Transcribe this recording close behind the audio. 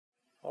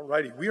All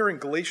righty, we are in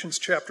Galatians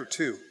chapter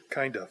 2,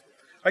 kind of.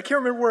 I can't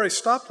remember where I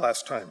stopped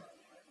last time.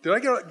 Did I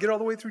get all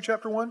the way through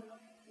chapter 1?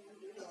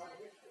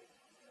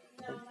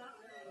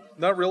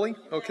 Not really?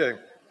 Okay.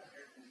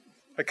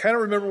 I kind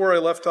of remember where I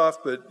left off,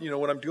 but,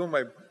 when I'm doing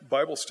my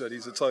Bible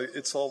studies, it's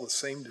all the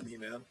same to me,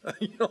 man.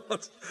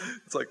 It's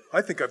like,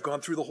 I think I've gone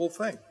through the whole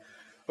thing.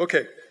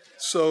 Okay,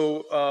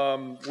 so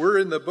we're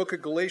in the book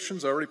of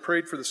Galatians. I already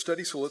prayed for the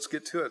study, so let's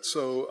get to it.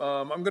 So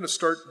I'm going to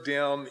start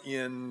down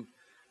in...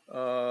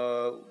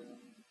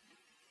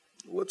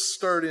 Let's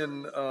start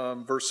in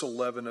verse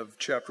 11 of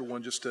chapter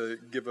 1, just to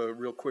give a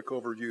real quick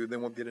overview, then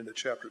we'll get into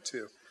chapter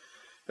 2.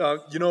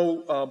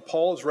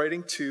 Paul is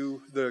writing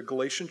to the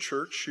Galatian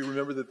church. You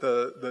remember that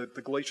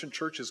the Galatian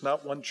church is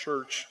not one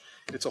church,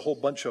 it's a whole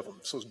bunch of them.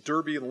 So it's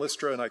Derbe and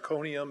Lystra and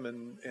Iconium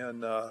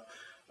and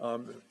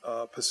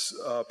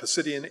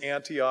Pisidian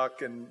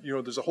Antioch, and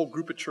there's a whole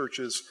group of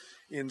churches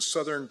in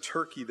southern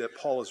Turkey that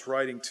Paul is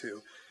writing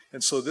to.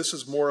 And so this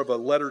is more of a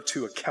letter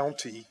to a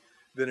county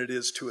than it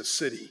is to a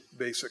city,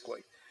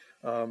 basically.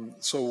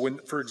 So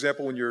for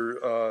example, when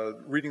you're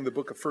reading the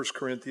book of 1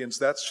 Corinthians,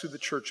 that's to the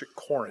church at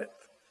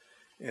Corinth.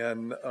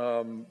 And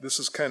this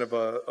is kind of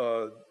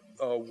a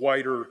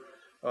wider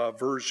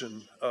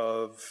version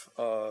of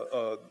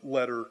a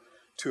letter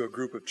to a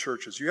group of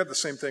churches. You have the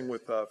same thing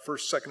with 1st,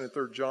 2nd, and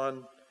 3rd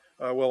John.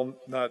 Well,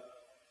 not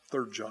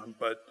 3rd John,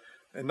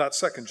 and not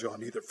 2nd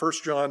John either.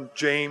 1st John,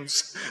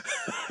 James.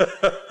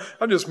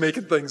 I'm just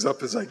making things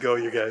up as I go,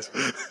 you guys.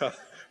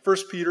 1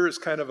 Peter is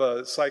kind of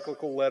a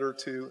cyclical letter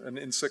to an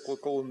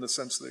encyclical in the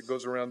sense that it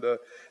goes around to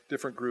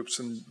different groups,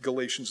 and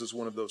Galatians is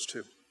one of those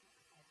too.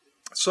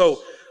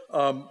 So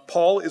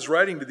Paul is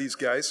writing to these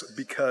guys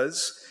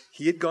because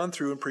he had gone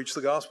through and preached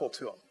the gospel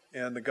to them.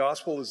 And the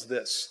gospel is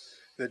this,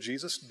 that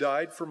Jesus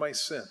died for my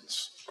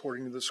sins,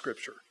 according to the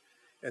scripture,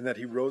 and that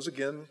he rose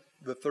again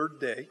the third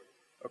day,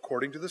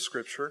 according to the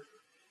scripture,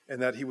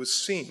 and that he was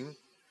seen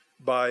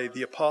by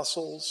the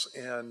apostles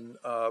and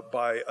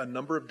by a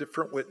number of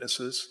different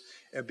witnesses.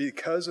 And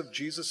because of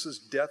Jesus'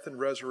 death and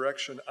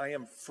resurrection, I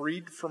am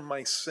freed from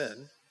my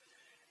sin,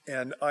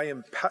 and I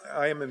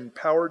am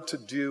empowered to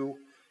do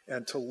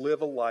and to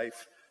live a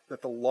life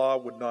that the law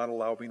would not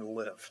allow me to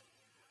live.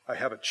 I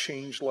have a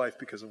changed life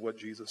because of what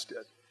Jesus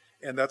did.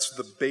 And that's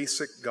the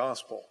basic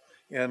gospel.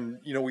 And,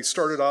 we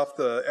started off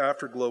the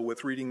afterglow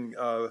with reading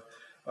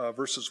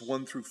verses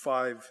 1 through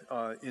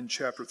 5 in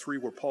chapter 3,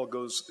 where Paul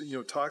goes,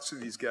 talks to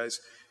these guys,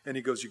 and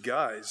he goes, you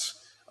guys,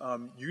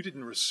 you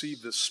didn't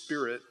receive the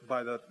Spirit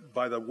by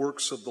the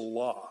works of the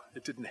law.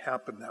 It didn't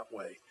happen that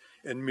way.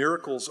 And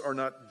miracles are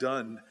not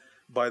done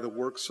by the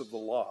works of the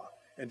law.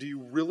 And do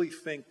you really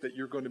think that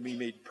you're going to be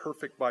made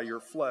perfect by your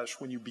flesh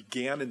when you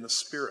began in the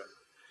Spirit?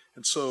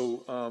 And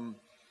so,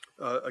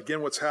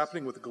 again, what's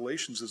happening with the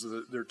Galatians is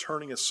that they're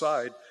turning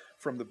aside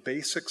from the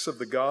basics of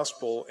the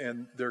gospel,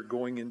 and they're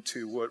going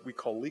into what we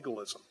call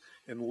legalism.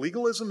 And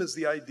legalism is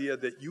the idea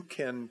that you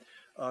can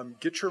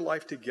get your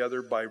life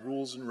together by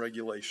rules and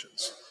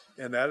regulations.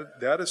 And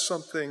that is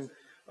something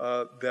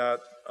that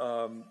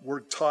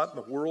we're taught in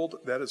the world.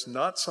 That is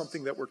not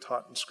something that we're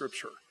taught in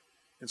Scripture.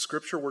 In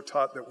Scripture, we're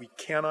taught that we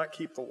cannot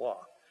keep the law,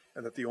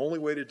 and that the only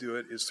way to do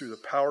it is through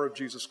the power of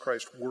Jesus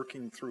Christ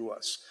working through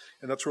us.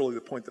 And that's really the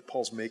point that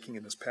Paul's making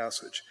in this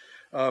passage.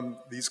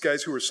 These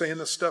guys who were saying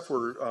this stuff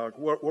were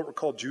what were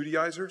called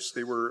Judaizers.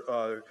 They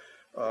were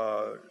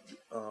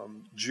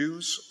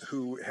Jews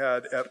who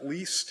had at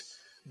least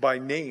by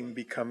name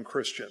become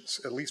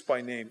Christians, at least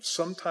by name.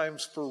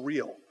 Sometimes for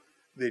real,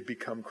 they'd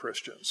become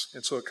Christians.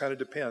 And so it kind of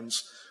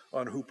depends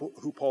on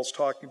who Paul's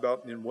talking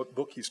about and in what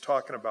book he's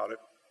talking about it.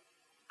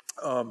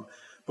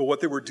 But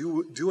what they were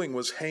doing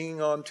was hanging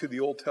on to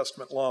the Old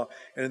Testament law.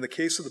 And in the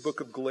case of the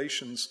book of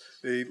Galatians,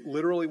 they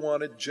literally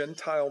wanted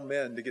Gentile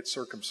men to get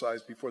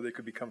circumcised before they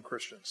could become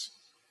Christians.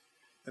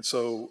 And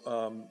so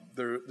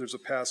there's a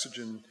passage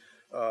in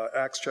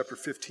Acts chapter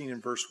 15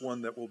 and verse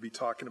 1 that we'll be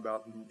talking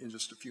about in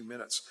just a few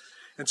minutes.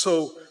 And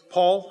so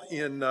Paul,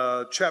 in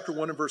chapter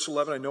 1 and verse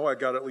 11, I know I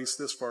got at least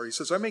this far. He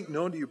says, I make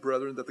known to you,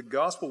 brethren, that the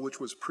gospel which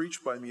was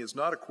preached by me is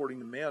not according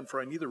to man,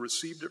 for I neither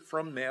received it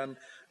from man,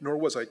 nor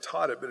was I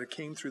taught it, but it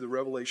came through the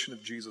revelation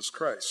of Jesus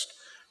Christ.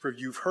 For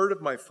you've heard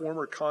of my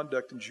former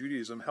conduct in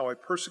Judaism, how I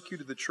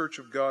persecuted the church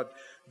of God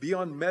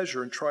beyond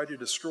measure and tried to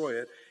destroy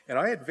it. And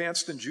I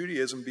advanced in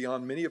Judaism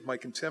beyond many of my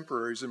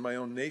contemporaries in my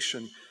own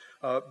nation,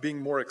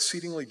 being more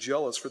exceedingly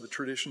jealous for the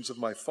traditions of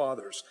my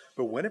fathers.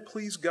 But when it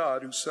pleased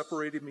God, who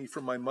separated me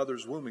from my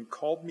mother's womb and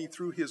called me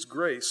through his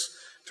grace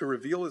to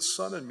reveal his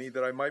Son in me,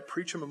 that I might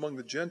preach him among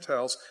the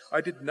Gentiles,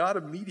 I did not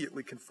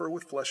immediately confer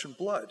with flesh and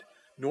blood,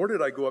 nor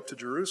did I go up to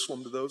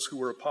Jerusalem to those who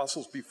were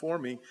apostles before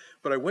me,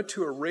 but I went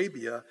to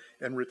Arabia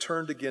and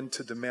returned again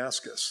to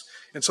Damascus.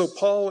 And so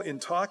Paul, in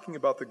talking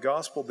about the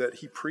gospel that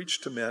he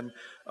preached to men,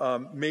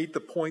 made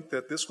the point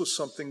that this was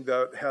something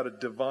that had a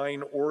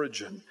divine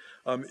origin.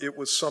 It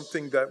was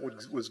something that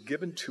was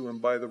given to him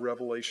by the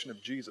revelation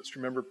of Jesus.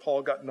 Remember,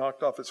 Paul got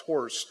knocked off his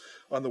horse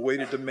on the way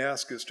to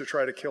Damascus to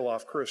try to kill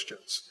off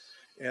Christians.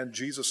 And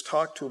Jesus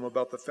talked to him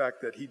about the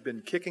fact that he'd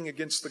been kicking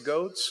against the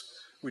goads,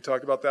 We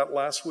talked about that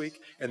last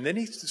week. And then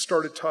he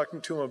started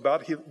talking to him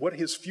about what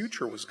his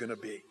future was going to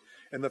be,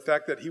 and the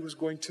fact that he was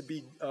going to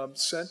be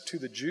sent to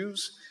the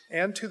Jews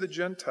and to the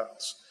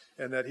Gentiles,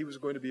 and that he was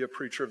going to be a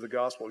preacher of the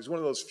gospel. He's one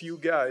of those few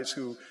guys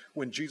who,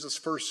 when Jesus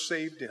first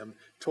saved him,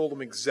 told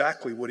him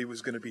exactly what he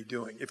was going to be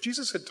doing. If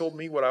Jesus had told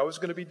me what I was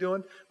going to be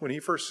doing when he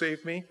first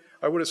saved me,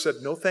 I would have said,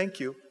 no, thank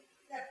you.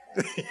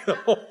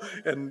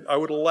 And I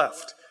would have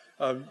left.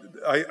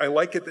 I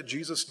like it that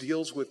Jesus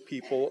deals with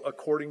people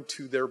according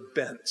to their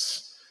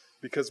bents,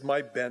 because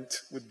my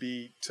bent would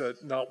be to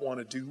not want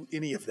to do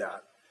any of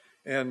that.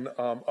 And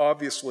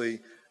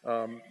obviously,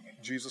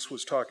 Jesus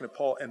was talking to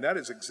Paul, and that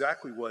is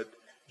exactly what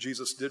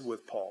Jesus did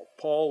with Paul.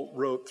 Paul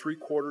wrote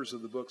 3/4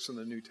 of the books in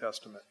the New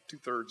Testament,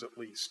 2/3 at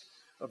least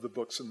of the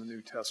books in the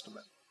New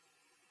Testament.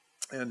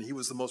 And he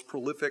was the most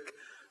prolific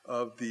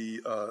of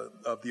the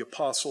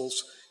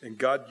apostles, and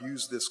God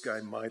used this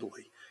guy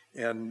mightily.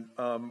 And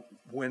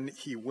when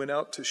he went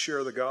out to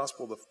share the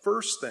gospel, the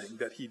first thing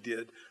that he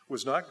did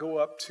was not go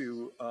up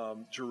to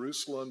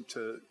Jerusalem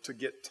to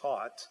get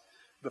taught.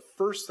 The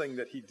first thing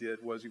that he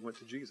did was he went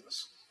to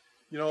Jesus.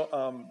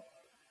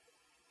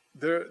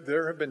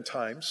 There have been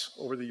times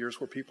over the years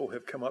where people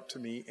have come up to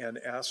me and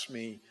asked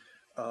me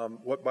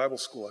what Bible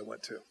school I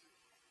went to.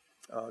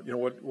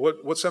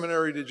 What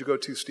seminary did you go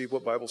to, Steve?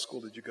 What Bible school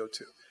did you go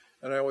to?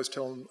 And I always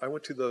tell them I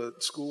went to the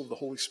school of the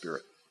Holy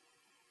Spirit,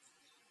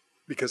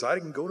 because I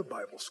didn't go to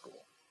Bible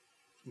school.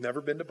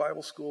 Never been to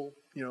Bible school.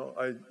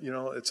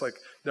 It's like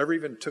never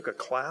even took a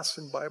class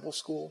in Bible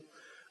school.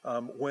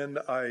 When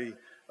I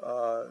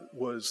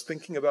was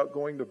thinking about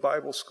going to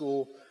Bible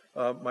school,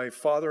 my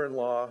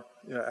father-in-law,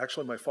 I don't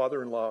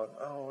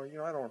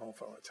know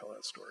if I want to tell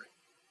that story.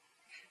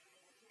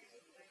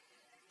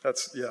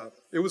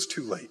 It was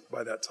too late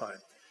by that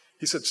time.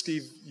 He said,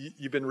 Steve,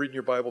 you've been reading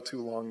your Bible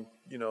too long,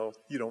 you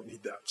don't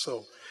need that.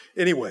 So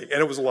anyway, and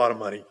it was a lot of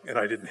money, and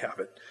I didn't have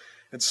it.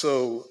 And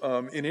so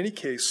in any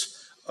case,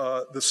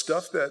 the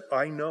stuff that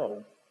I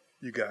know,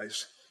 you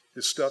guys,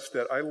 is stuff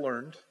that I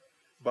learned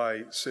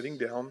by sitting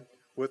down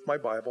with my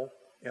Bible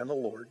and the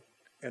Lord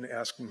and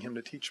asking him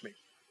to teach me.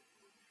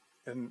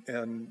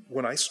 And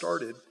when I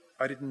started,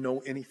 I didn't know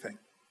anything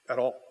at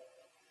all.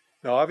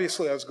 Now,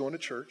 obviously, I was going to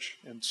church,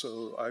 and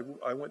so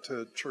I went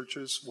to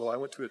churches. Well, I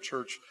went to a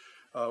church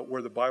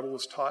where the Bible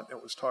was taught, and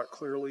it was taught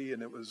clearly,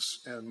 and it was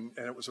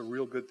a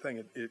real good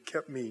thing. It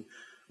kept me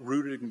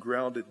rooted and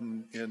grounded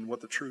in what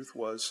the truth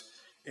was,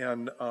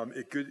 and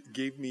it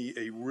gave me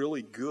a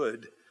really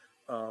good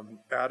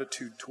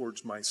attitude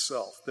towards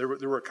myself. There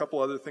were a couple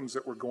other things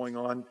that were going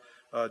on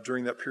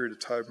during that period of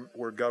time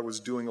where God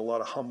was doing a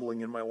lot of humbling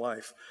in my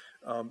life.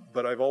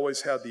 But I've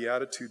always had the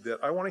attitude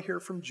that I want to hear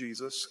from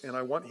Jesus, and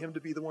I want him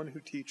to be the one who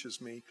teaches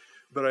me.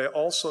 But I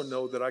also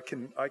know that I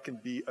can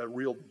be a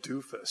real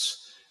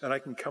doofus, and I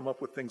can come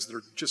up with things that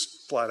are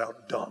just flat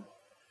out dumb.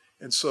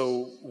 And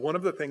so one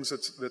of the things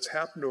that's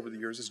happened over the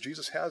years is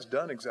Jesus has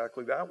done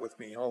exactly that with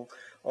me.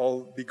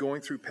 I'll be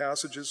going through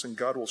passages, and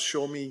God will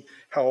show me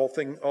how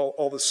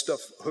all this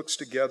stuff hooks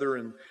together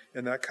and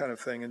that kind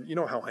of thing. And you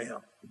know how I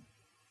am.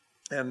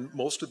 And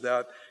most of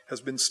that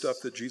has been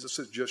stuff that Jesus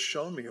has just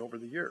shown me over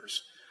the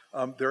years.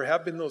 There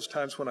have been those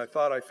times when I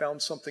thought I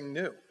found something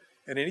new.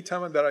 And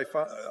anytime that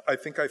I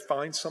think I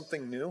find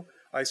something new,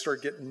 I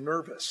start getting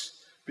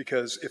nervous.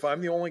 Because if I'm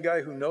the only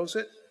guy who knows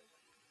it,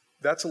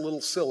 that's a little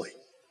silly.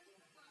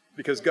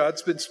 Because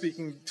God's been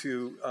speaking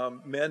to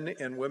men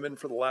and women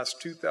for the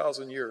last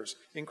 2,000 years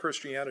in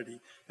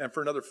Christianity, and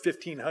for another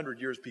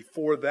 1,500 years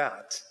before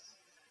that,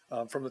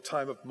 from the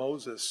time of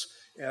Moses,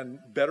 and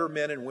better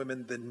men and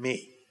women than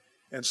me.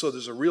 And so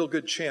there's a real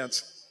good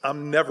chance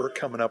I'm never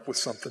coming up with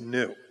something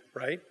new,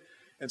 right?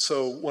 And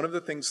so one of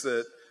the things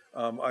that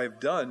I've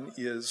done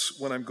is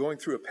when I'm going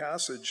through a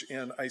passage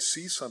and I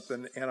see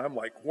something and I'm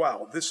like,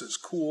 wow, this is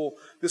cool.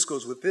 This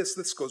goes with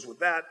this goes with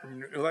that,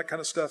 and that kind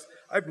of stuff.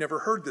 I've never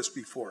heard this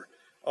before.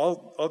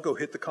 I'll go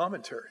hit the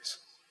commentaries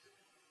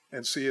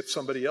and see if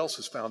somebody else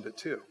has found it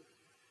too.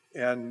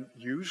 And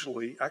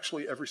usually,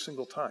 actually every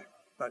single time,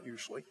 not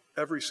usually,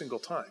 every single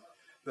time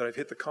that I've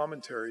hit the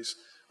commentaries,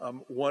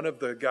 one of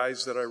the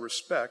guys that I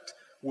respect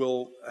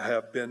will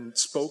have been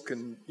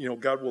spoken,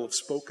 God will have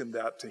spoken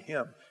that to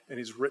him, and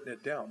he's written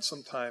it down,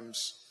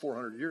 sometimes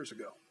 400 years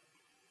ago,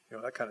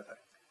 that kind of thing.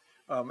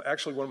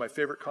 Actually, one of my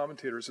favorite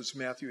commentators is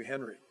Matthew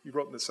Henry. He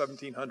wrote in the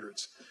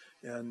 1700s,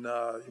 and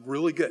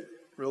really good.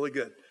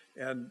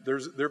 And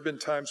there have been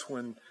times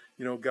when,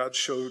 God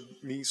showed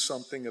me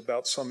something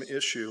about some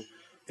issue,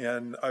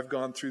 and I've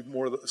gone through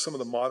some of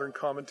the modern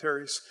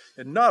commentaries,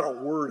 and not a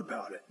word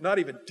about it, not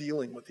even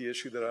dealing with the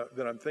issue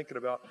that I'm thinking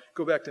about.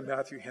 Go back to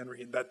Matthew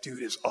Henry, and that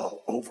dude is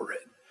all over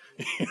it.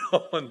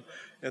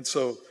 And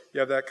so you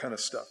have that kind of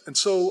stuff. And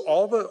so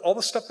all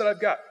the stuff that I've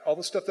got, all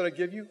the stuff that I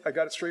give you, I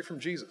got it straight from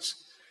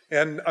Jesus.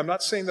 And I'm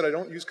not saying that I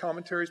don't use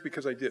commentaries,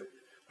 because I do.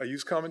 I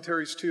use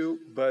commentaries too,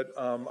 but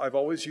I've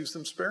always used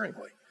them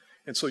sparingly.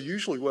 And so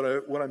usually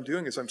what I'm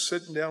doing is I'm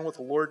sitting down with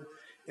the Lord,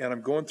 and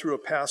I'm going through a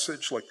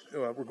passage, like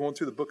we're going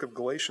through the book of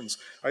Galatians,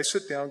 I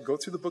sit down, go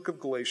through the book of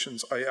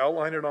Galatians, I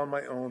outline it on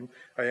my own,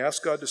 I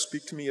ask God to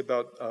speak to me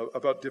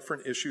about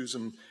different issues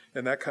and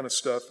that kind of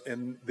stuff,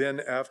 and then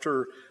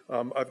after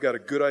I've got a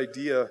good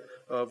idea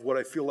of what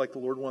I feel like the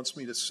Lord wants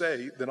me to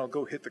say, then I'll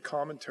go hit the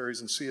commentaries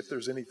and see if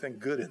there's anything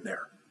good in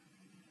there.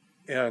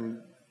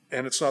 And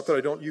it's not that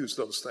I don't use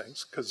those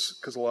things,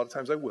 because a lot of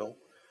times I will,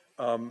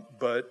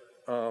 but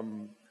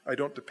I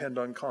don't depend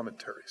on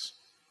commentaries.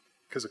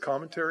 Because a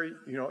commentary,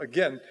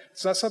 again,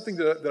 it's not something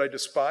that I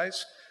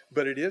despise,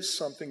 but it is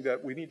something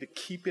that we need to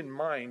keep in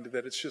mind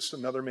that it's just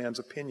another man's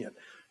opinion.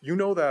 You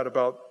know that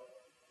about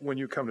when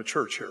you come to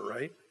church here,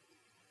 right?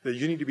 That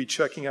you need to be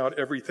checking out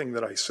everything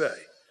that I say.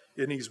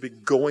 It needs to be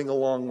going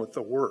along with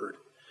the Word.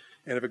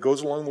 And if it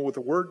goes along with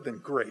the Word, then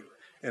great.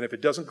 And if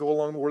it doesn't go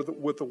along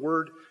with the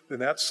Word, then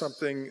that's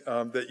something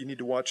that you need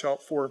to watch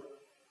out for.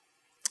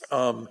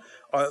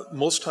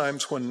 Most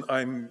times when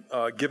I'm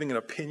giving an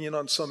opinion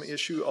on some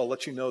issue, I'll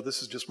let you know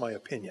this is just my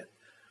opinion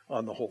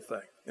on the whole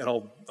thing. And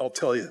I'll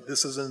tell you,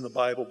 this isn't in the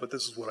Bible, but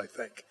this is what I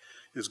think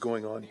is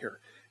going on here.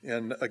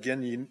 And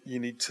again, you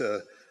need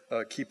to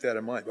keep that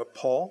in mind. But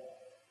Paul,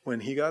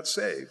 when he got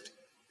saved,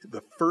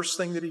 the first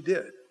thing that he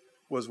did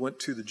was went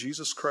to the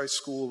Jesus Christ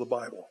School of the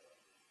Bible.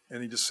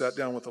 And he just sat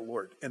down with the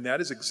Lord. And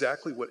that is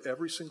exactly what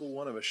every single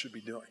one of us should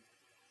be doing.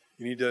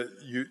 You need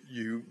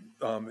to,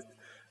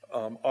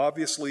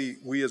 obviously,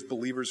 we as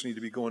believers need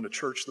to be going to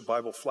church. The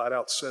Bible flat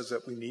out says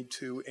that we need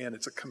to, and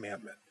it's a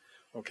commandment.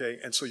 Okay?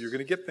 And so you're going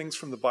to get things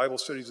from the Bible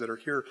studies that are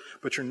here,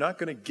 but you're not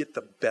going to get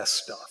the best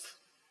stuff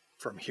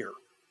from here.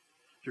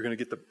 You're going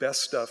to get the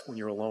best stuff when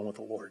you're alone with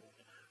the Lord.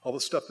 All the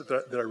stuff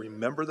that I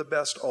remember the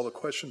best, all the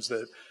questions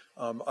that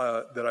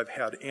I've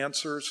had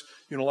answers.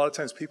 A lot of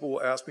times people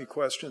will ask me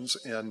questions,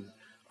 and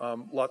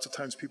lots of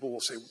times people will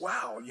say,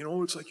 wow,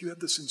 it's like you have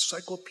this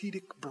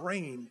encyclopedic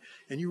brain,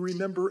 and you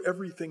remember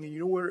everything, and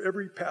you know where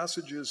every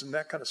passage is, and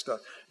that kind of stuff.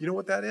 You know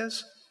what that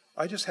is?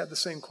 I just had the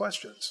same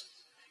questions.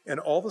 And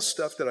all the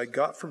stuff that I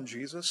got from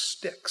Jesus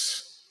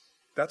sticks.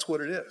 That's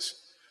what it is.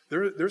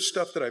 There's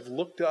stuff that I've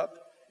looked up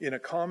in a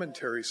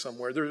commentary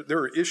somewhere. There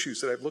are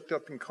issues that I've looked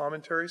up in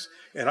commentaries,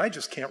 and I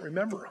just can't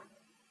remember them.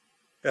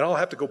 And I'll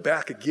have to go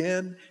back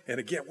again and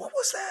again. What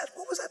was that?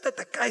 What was that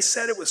the guy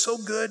said? It was so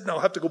good. And I'll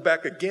have to go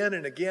back again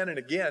and again and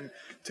again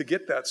to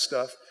get that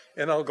stuff.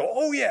 And I'll go,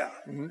 oh yeah.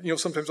 And,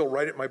 sometimes I'll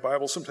write it in my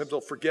Bible. Sometimes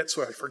I'll forget,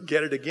 so I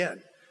forget it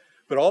again.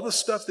 But all the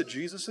stuff that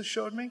Jesus has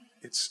showed me,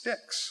 it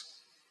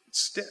sticks. It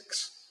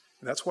sticks.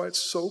 And that's why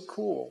it's so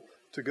cool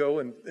to go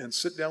and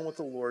sit down with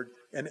the Lord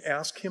and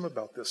ask him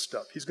about this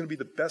stuff. He's going to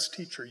be the best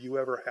teacher you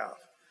ever have.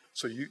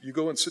 So you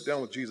go and sit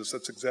down with Jesus.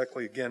 That's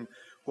exactly, again,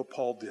 what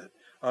Paul did.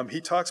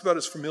 He talks about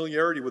his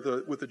familiarity with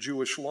the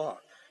Jewish law.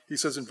 He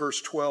says in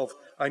verse 12,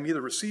 I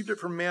neither received it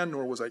from man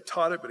nor was I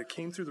taught it, but it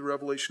came through the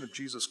revelation of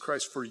Jesus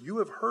Christ. For you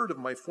have heard of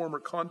my former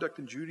conduct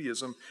in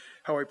Judaism,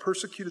 how I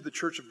persecuted the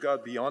church of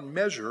God beyond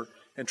measure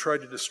and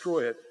tried to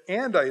destroy it.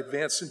 And I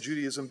advanced in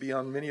Judaism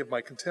beyond many of my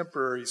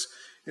contemporaries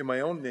in my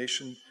own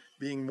nation,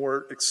 being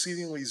more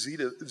exceedingly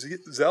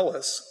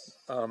zealous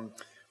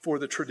for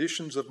the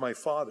traditions of my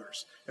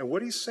fathers. And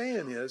what he's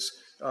saying is,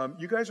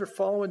 you guys are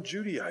following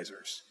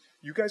Judaizers.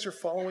 You guys are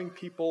following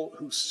people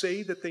who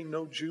say that they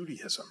know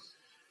Judaism.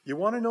 You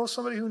want to know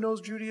somebody who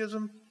knows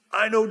Judaism?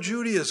 I know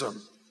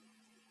Judaism.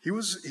 He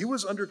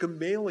was under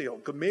Gamaliel.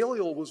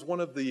 Gamaliel was one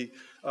of the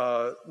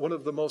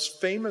most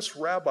famous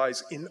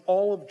rabbis in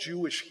all of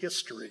Jewish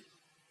history,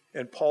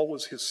 and Paul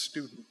was his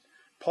student.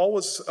 Paul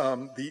was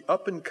the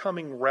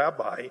up-and-coming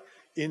rabbi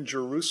in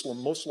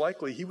Jerusalem. Most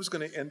likely, he was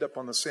going to end up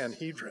on the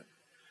Sanhedrin.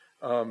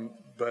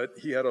 But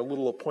he had a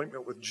little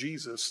appointment with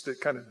Jesus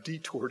that kind of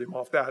detoured him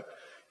off that,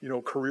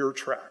 career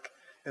track.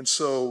 And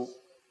so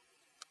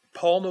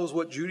Paul knows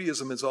what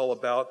Judaism is all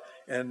about.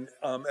 And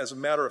as a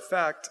matter of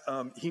fact,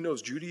 he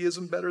knows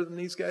Judaism better than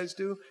these guys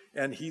do.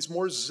 And he's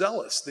more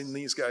zealous than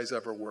these guys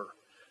ever were,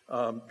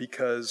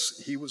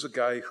 because he was a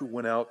guy who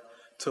went out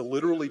to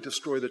literally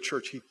destroy the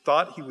church. He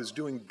thought he was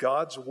doing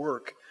God's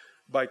work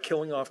by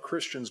killing off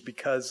Christians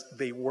because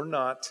they were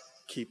not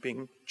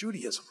keeping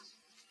Judaism.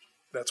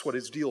 That's what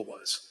his deal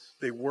was.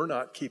 They were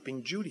not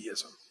keeping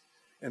Judaism.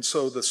 And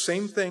so the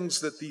same things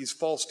that these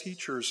false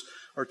teachers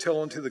are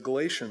telling to the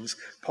Galatians,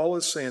 Paul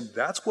is saying,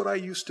 that's what I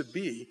used to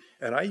be,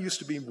 and I used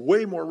to be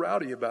way more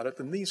rowdy about it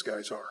than these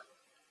guys are.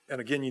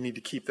 And again, you need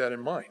to keep that in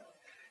mind.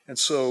 And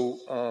so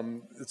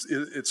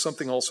it's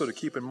something also to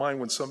keep in mind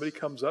when somebody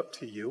comes up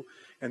to you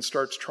and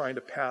starts trying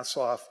to pass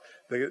off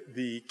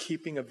the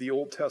keeping of the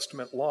Old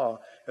Testament law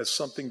as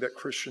something that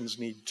Christians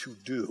need to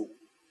do.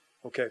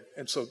 Okay,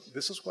 and so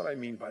this is what I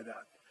mean by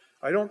that.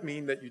 I don't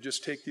mean that you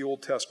just take the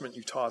Old Testament and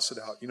you toss it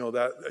out.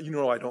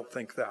 I don't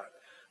think that.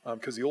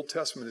 Because the Old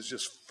Testament is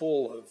just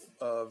full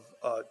of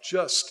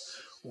just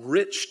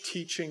rich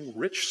teaching,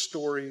 rich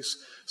stories.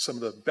 Some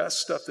of the best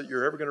stuff that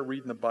you're ever going to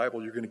read in the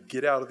Bible, you're going to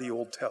get out of the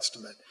Old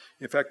Testament.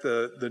 In fact,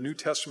 the New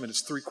Testament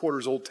is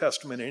 3/4 Old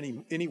Testament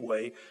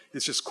anyway.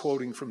 It's just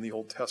quoting from the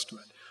Old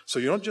Testament. So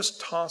you don't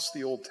just toss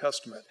the Old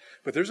Testament.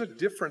 But there's a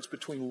difference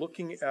between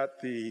looking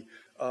at the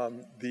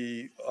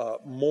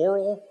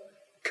moral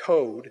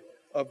code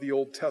of the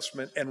Old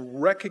Testament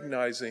and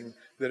recognizing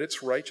that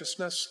it's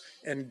righteousness,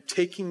 and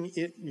taking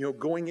it,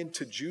 going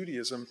into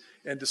Judaism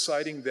and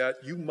deciding that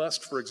you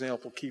must, for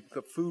example, keep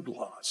the food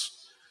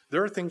laws.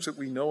 There are things that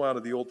we know out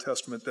of the Old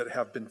Testament that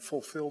have been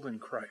fulfilled in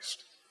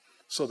Christ.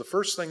 So the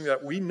first thing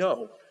that we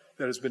know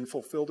that has been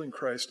fulfilled in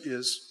Christ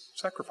is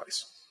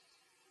sacrifice.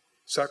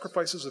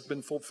 Sacrifices have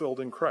been fulfilled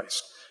in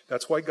Christ.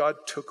 That's why God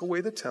took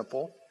away the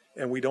temple,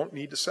 and we don't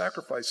need to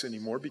sacrifice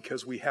anymore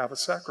because we have a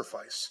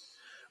sacrifice.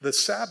 The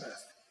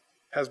Sabbath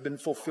has been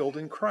fulfilled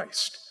in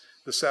Christ.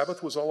 The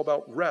Sabbath was all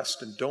about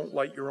rest and don't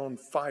light your own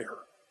fire.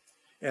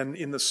 And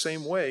in the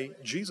same way,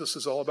 Jesus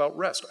is all about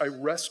rest. I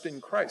rest in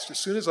Christ. As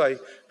soon as I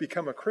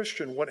become a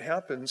Christian, what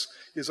happens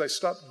is I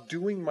stop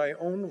doing my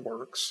own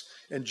works,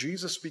 and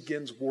Jesus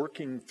begins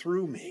working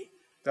through me.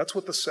 That's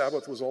what the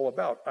Sabbath was all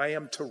about. I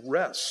am to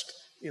rest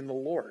in the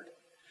Lord.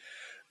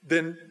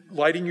 Then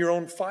lighting your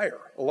own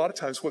fire. A lot of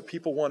times what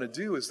people want to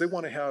do is they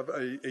want to have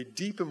a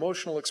deep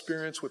emotional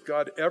experience with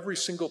God every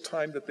single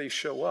time that they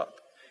show up.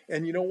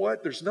 And you know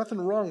what? There's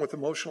nothing wrong with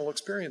emotional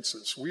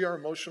experiences. We are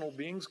emotional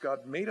beings.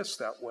 God made us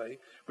that way.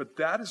 But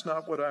that is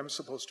not what I'm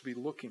supposed to be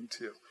looking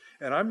to.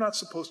 And I'm not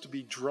supposed to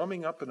be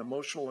drumming up an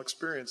emotional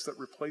experience that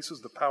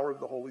replaces the power of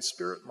the Holy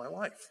Spirit in my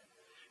life.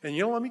 And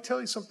let me tell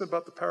you something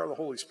about the power of the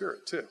Holy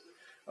Spirit too.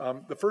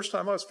 The first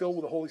time I was filled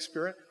with the Holy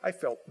Spirit, I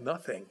felt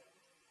nothing.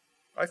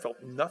 I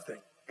felt nothing.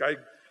 I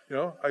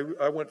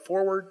went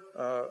forward.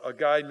 A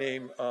guy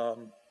named,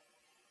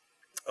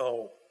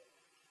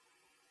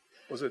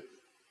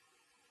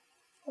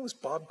 it was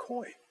Bob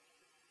Coy.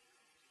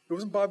 It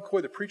wasn't Bob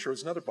Coy, the preacher. It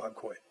was another Bob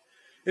Coy.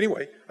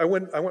 Anyway, I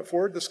went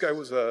forward. This guy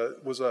was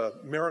a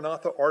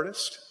Maranatha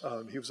artist.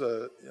 He was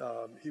a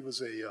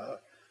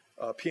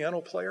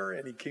piano player,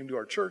 and he came to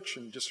our church,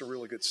 and just a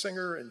really good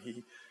singer. And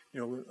he,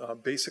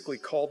 basically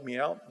called me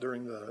out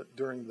during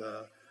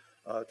the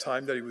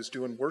time that he was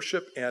doing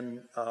worship,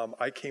 and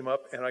I came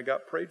up and I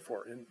got prayed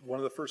for. And one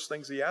of the first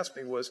things he asked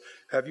me was,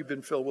 "Have you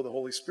been filled with the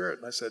Holy Spirit?"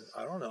 And I said,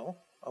 "I don't know.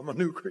 I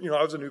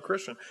was a new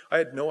Christian. I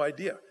had no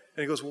idea."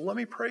 And he goes, "Well, let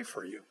me pray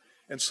for you."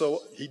 And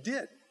so he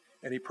did.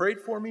 And he prayed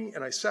for me,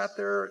 and I sat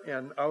there,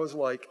 and I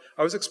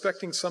was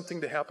expecting something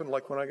to happen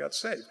like when I got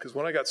saved. Because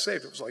when I got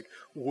saved, it was like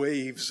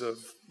waves of,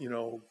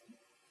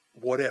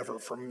 whatever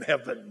from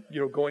heaven,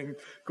 going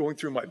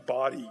through my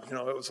body. It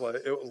was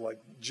like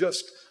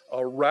just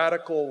a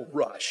radical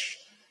rush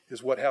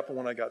is what happened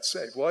when I got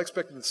saved. Well, I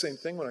expected the same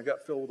thing when I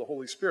got filled with the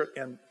Holy Spirit,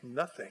 and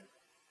nothing.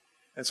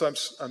 And so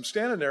I'm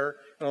standing there,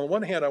 and on the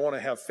one hand, I want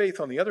to have faith.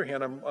 On the other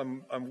hand,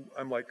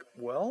 I'm like,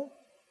 well,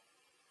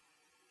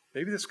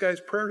 maybe this guy's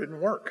prayer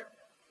didn't work.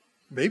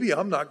 Maybe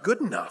I'm not good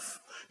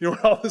enough.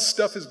 All this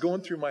stuff is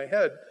going through my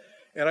head,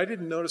 and I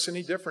didn't notice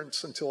any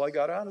difference until I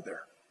got out of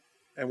there.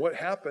 And what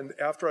happened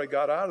after I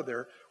got out of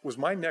there was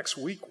my next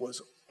week was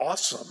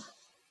awesome.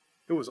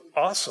 It was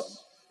awesome.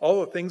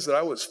 All the things that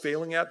I was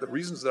failing at, the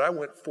reasons that I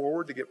went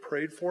forward to get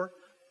prayed for,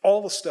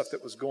 all the stuff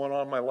that was going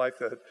on in my life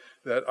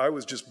that I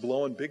was just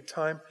blowing big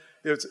time,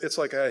 it's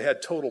like I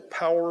had total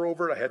power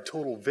over it. I had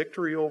total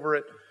victory over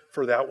it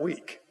for that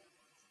week.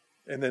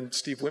 And then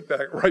Steve went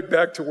right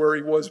back to where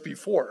he was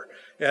before.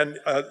 And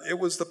it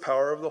was the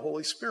power of the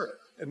Holy Spirit.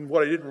 And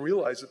what I didn't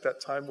realize at that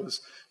time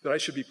was that I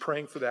should be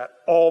praying for that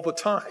all the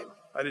time.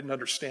 I didn't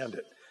understand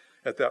it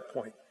at that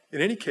point.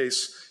 In any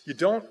case, you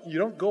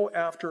don't go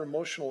after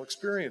emotional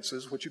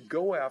experiences. What you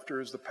go after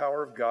is the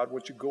power of God.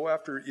 What you go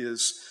after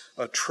is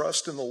a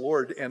trust in the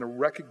Lord and a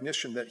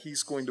recognition that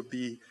He's going to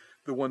be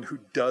the one who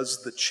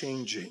does the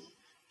changing.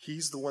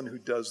 He's the one who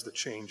does the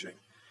changing.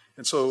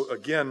 And so,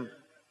 again,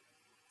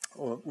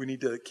 we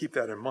need to keep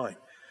that in mind.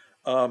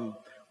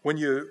 When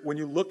you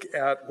look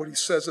at what he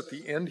says at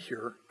the end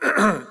here,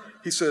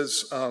 he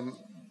says,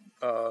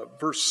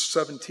 verse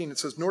 17, it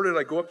says, "Nor did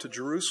I go up to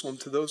Jerusalem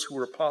to those who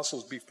were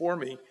apostles before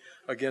me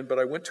again, but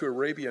I went to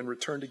Arabia and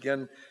returned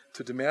again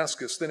to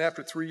Damascus. Then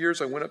after 3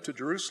 years I went up to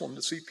Jerusalem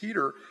to see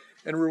Peter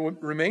and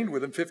remained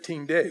with him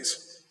 15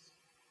 days.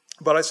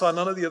 But I saw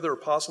none of the other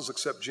apostles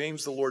except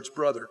James, the Lord's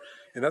brother."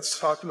 And that's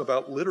talking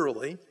about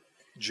literally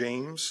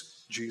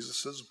James,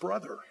 Jesus'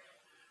 brother.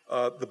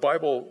 The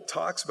Bible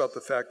talks about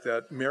the fact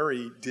that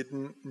Mary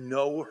didn't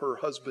know her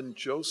husband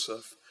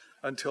Joseph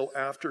until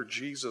after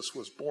Jesus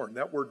was born.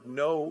 That word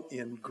 "know"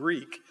 in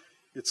Greek,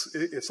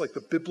 it's like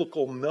the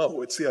biblical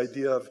 "know." It's the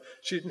idea of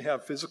she didn't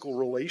have physical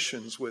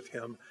relations with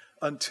him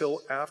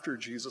until after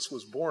Jesus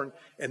was born.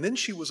 And then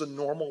she was a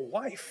normal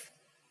wife.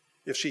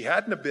 If she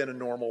hadn't have been a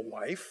normal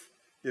wife,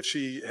 if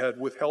she had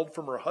withheld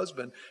from her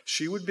husband,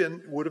 she would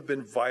have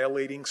been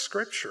violating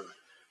Scripture.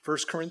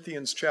 1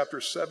 Corinthians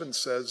chapter 7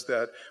 says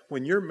that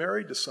when you're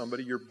married to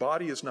somebody, your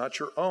body is not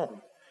your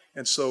own.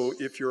 And so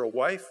if you're a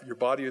wife, your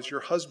body is your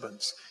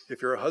husband's.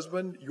 If you're a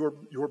husband,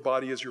 your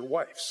body is your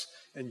wife's.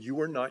 And you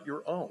are not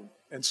your own.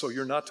 And so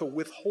you're not to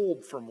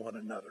withhold from one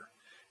another.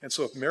 And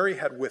so if Mary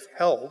had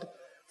withheld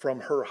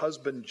from her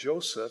husband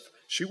Joseph,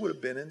 she would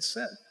have been in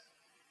sin.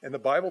 And the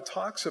Bible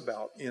talks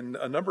about in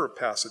a number of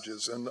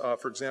passages, and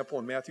for example,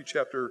 in Matthew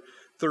chapter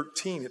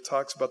 13, it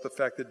talks about the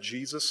fact that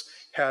Jesus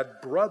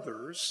had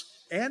brothers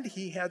and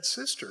he had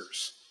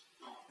sisters.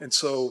 And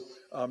so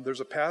there's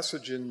a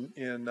passage in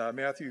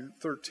Matthew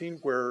 13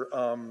 where,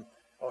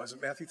 is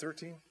it Matthew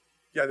 13?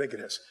 Yeah, I think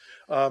it is.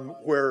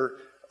 Where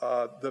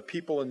the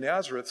people in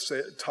Nazareth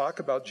talk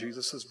about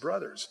Jesus'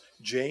 brothers.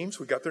 James,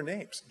 we got their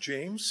names.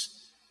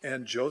 James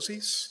and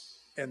Joses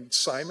and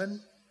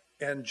Simon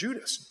and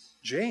Judas.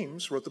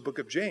 James wrote the book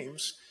of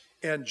James,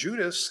 and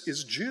Judas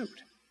is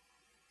Jude.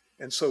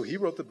 And so he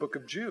wrote the book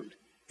of Jude.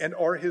 And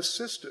his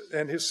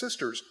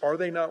sisters, are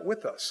they not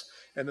with us?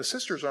 And the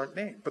sisters aren't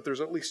named, but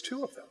there's at least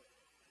two of them.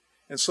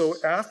 And so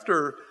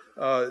after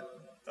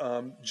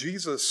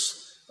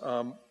Jesus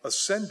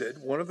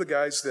ascended, one of the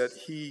guys that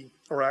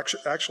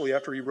actually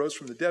after he rose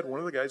from the dead, one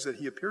of the guys that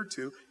he appeared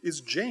to is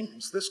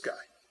James, this guy,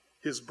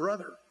 his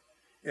brother.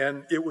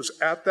 And it was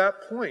at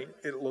that point,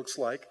 it looks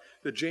like,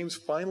 that James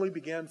finally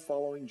began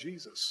following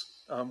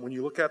Jesus. When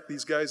you look at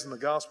these guys in the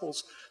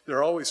Gospels,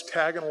 they're always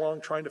tagging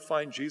along trying to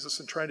find Jesus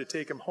and trying to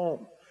take him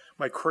home.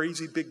 My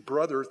crazy big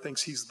brother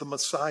thinks he's the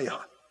Messiah.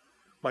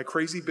 My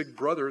crazy big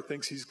brother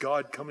thinks he's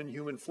God come in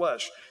human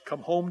flesh.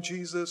 Come home,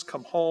 Jesus,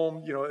 come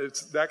home.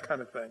 It's that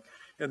kind of thing.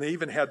 And they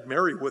even had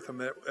Mary with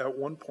him at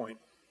one point.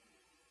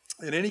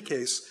 In any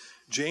case,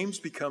 James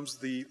becomes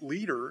the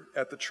leader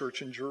at the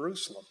church in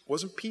Jerusalem. It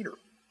wasn't Peter.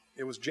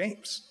 It was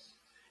James.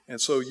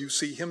 And so you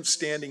see him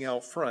standing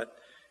out front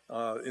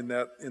in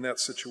that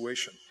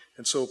situation.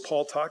 And so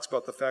Paul talks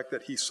about the fact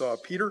that he saw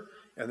Peter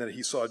and that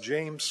he saw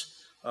James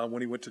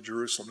when he went to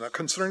Jerusalem. Now,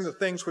 concerning the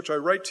things which I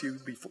write to you,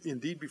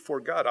 indeed before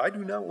God, I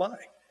do not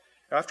lie.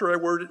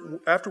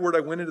 Afterward, I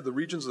went into the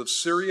regions of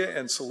Syria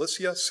and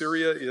Cilicia.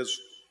 Syria is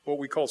what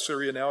we call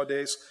Syria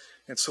nowadays,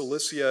 and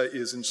Cilicia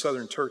is in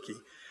southern Turkey.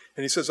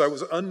 And he says, I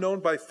was unknown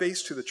by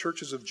face to the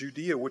churches of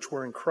Judea which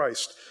were in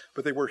Christ,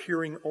 but they were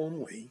hearing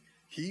only.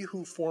 He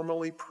who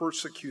formerly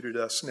persecuted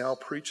us now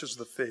preaches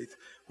the faith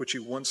which he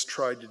once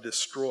tried to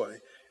destroy,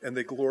 and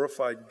they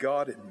glorified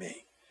God in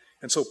me.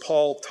 And so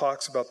Paul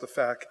talks about the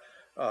fact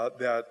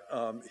that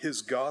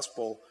his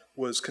gospel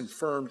was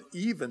confirmed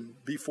even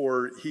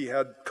before he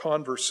had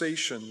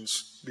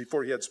conversations,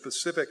 before he had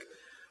specific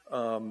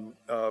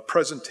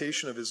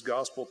presentation of his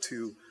gospel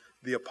to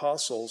the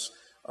apostles.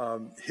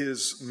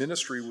 His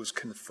ministry was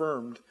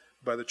confirmed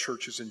by the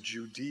churches in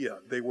Judea.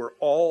 They were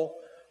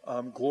all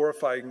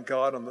glorifying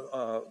God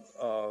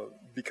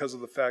because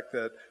of the fact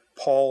that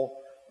Paul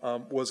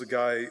was a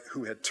guy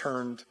who had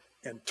turned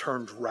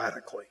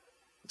radically.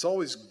 It's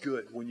always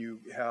good when you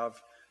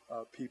have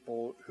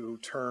people who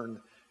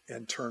turn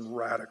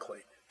radically,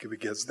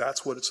 because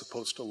that's what it's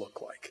supposed to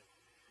look like.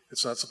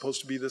 It's not supposed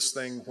to be this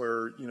thing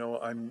where,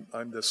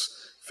 I'm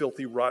this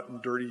filthy, rotten,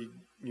 dirty,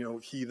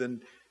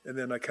 heathen, and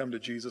then I come to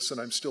Jesus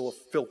and I'm still a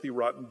filthy,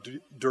 rotten,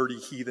 dirty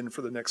heathen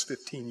for the next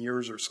 15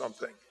 years or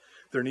something.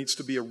 There needs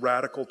to be a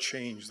radical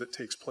change that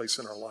takes place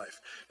in our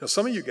life. Now,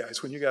 some of you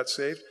guys, when you got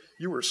saved,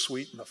 you were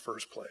sweet in the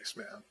first place,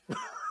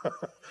 man.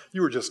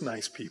 You were just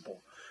nice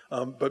people.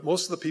 But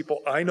most of the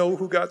people I know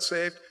who got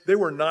saved, they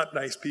were not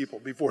nice people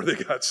before they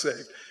got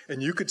saved.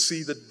 And you could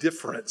see the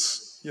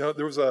difference.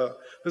 This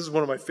is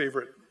one of my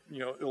favorite,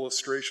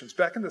 illustrations.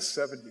 Back in the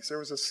 70s, there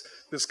was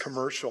this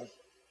commercial.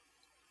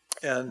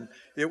 And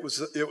it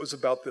was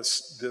about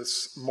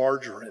this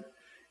margarine.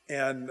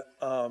 And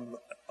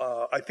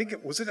I think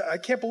I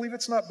can't believe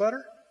it's not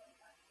butter.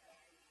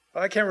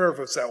 I can't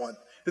remember if it's that one.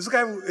 This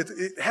guy,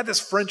 it had this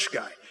French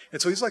guy.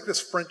 And so he's like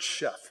this French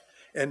chef.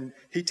 And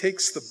he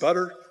takes the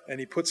butter and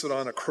he puts it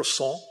on a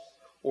croissant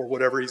or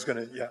whatever he's going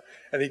to,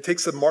 And he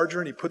takes the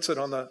margarine, he puts it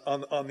on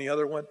the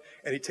other one,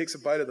 and he takes a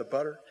bite of the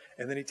butter,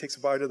 and then he takes a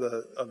bite of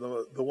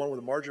the one with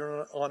the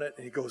margarine on it,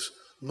 and he goes,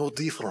 no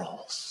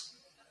difference.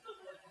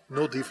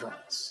 No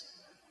difference.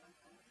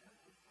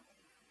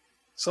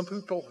 Some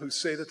people who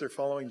say that they're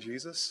following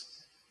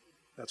Jesus,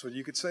 that's what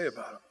you could say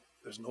about them.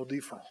 There's no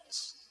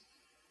difference.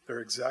 They're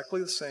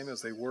exactly the same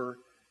as they were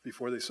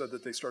before they said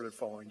that they started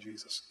following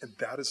Jesus. And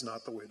that is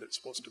not the way that it's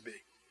supposed to be.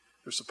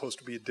 There's supposed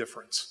to be a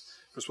difference.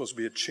 There's supposed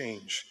to be a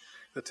change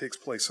that takes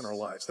place in our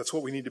lives. That's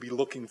what we need to be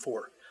looking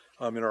for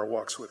in our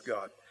walks with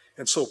God.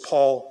 And so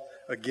Paul,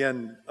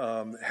 again,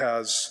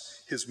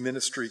 has his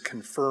ministry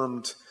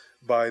confirmed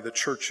by the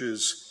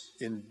churches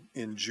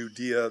in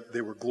Judea.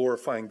 They were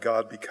glorifying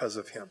God because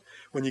of him.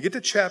 When you get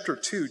to chapter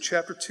 2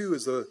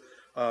 is the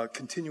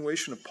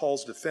continuation of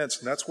Paul's defense,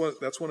 and that's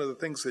one of the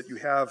things that you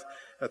have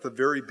at the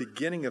very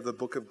beginning of the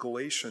book of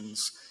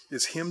Galatians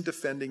is him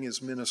defending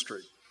his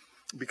ministry.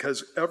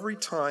 Because every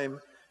time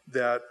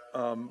that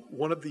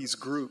one of these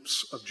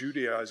groups of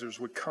Judaizers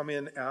would come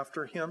in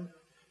after him,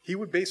 he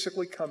would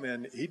basically come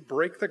in, he'd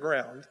break the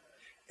ground,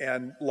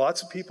 and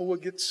lots of people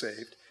would get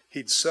saved.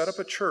 He'd set up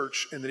a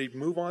church, and then he'd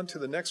move on to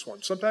the next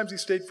one. Sometimes he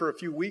stayed for a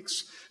few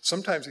weeks.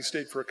 Sometimes he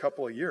stayed for a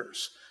couple of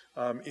years.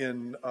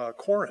 In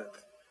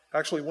Corinth,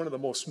 actually one of the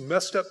most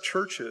messed up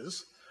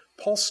churches,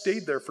 Paul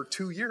stayed there for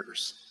 2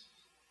 years.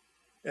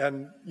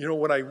 And,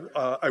 when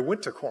I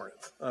went to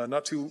Corinth,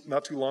 not too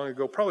long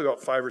ago, probably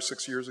about 5 or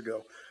 6 years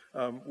ago,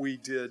 we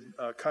did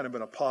kind of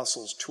an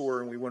apostles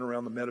tour, and we went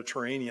around the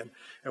Mediterranean.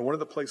 And one of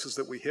the places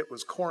that we hit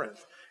was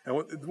Corinth. And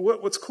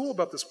what's cool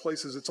about this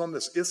place is it's on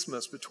this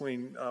isthmus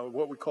between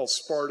what we call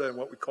Sparta and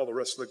what we call the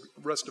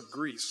rest of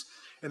Greece.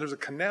 And there's a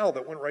canal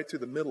that went right through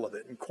the middle of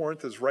it, and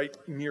Corinth is right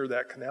near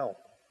that canal.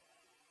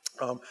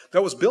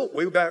 That was built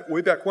way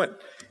back when.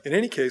 In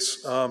any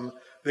case,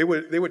 they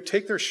would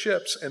take their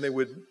ships and they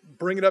would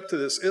bring it up to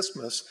this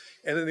isthmus,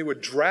 and then they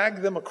would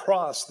drag them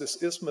across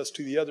this isthmus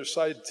to the other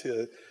side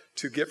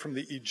to get from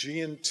the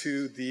Aegean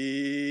to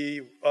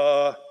the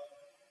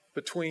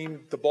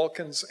between the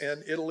Balkans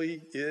and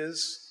Italy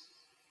is,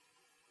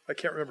 I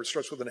can't remember, it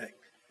starts with an A.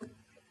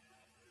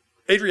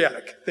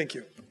 Adriatic, thank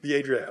you, the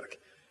Adriatic.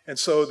 And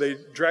so they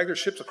dragged their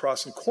ships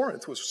across, and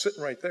Corinth was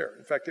sitting right there.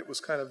 In fact, it was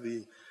kind of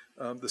the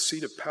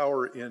seat of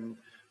power in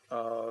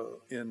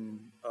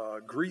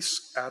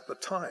Greece at the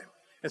time.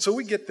 And so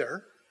we get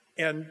there,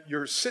 and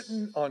you're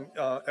sitting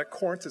at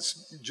Corinth.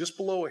 It's just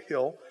below a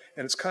hill,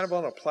 and it's kind of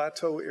on a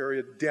plateau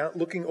area,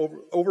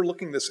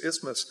 overlooking this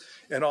isthmus.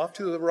 And off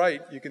to the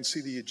right, you can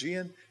see the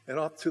Aegean, and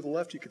off to the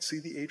left, you can see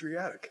the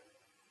Adriatic.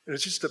 And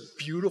it's just a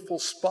beautiful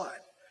spot.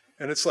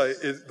 And it's like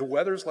the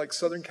weather's like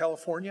Southern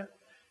California,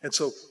 and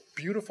so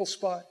beautiful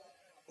spot,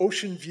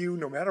 ocean view,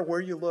 no matter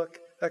where you look,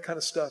 that kind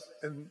of stuff.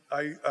 And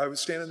I was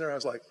standing there, I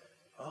was like,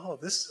 oh,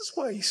 this is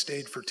why he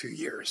stayed for 2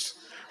 years.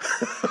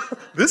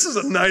 This is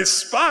a nice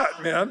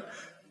spot, man.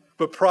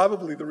 But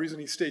probably the reason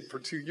he stayed for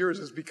 2 years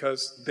is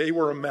because they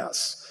were a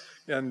mess.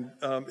 And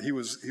he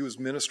was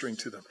ministering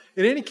to them.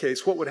 In any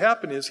case, what would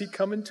happen is he'd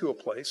come into a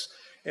place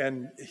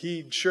and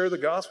he'd share the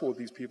gospel with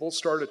these people,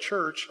 start a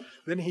church,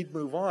 then he'd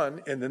move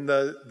on, and then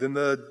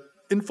the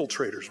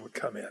infiltrators would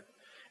come in.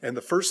 And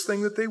the first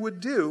thing that they would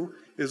do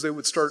is they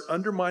would start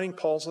undermining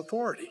Paul's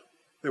authority.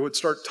 They would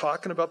start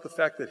talking about the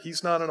fact that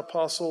he's not an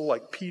apostle,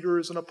 like Peter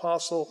is an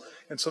apostle.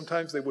 And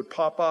sometimes they would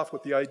pop off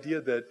with the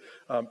idea that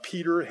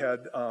Peter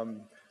had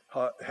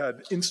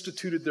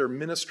instituted their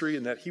ministry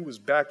and that he was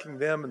backing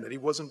them and that he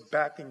wasn't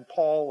backing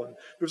Paul. And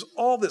there was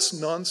all this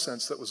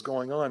nonsense that was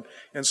going on.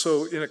 And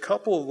so in a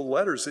couple of the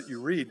letters that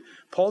you read,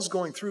 Paul's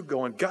going through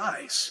going,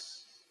 guys,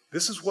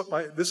 this is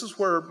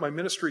where my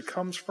ministry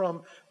comes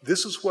from.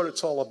 This is what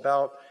it's all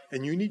about.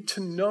 And you need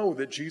to know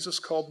that Jesus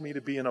called me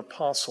to be an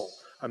apostle.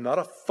 I'm not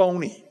a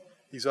phony.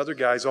 These other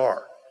guys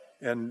are.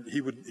 And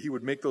he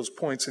would make those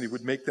points, and he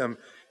would make them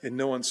in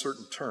no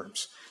uncertain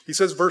terms. He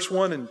says, verse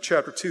 1 in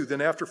chapter 2,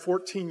 then after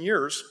 14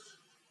 years,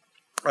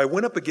 I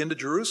went up again to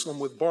Jerusalem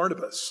with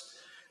Barnabas,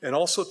 and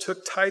also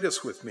took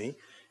Titus with me.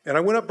 And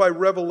I went up by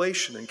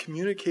revelation and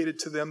communicated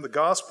to them that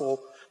gospel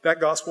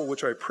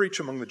which I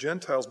preach among the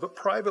Gentiles, but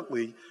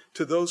privately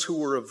to those who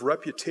were of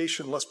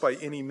reputation, lest by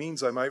any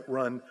means I might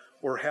run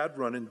or had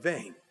run in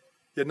vain.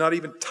 Yet not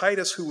even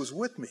Titus, who was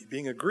with me,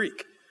 being a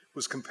Greek,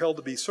 was compelled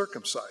to be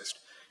circumcised.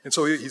 And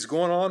so he's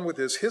going on with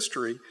his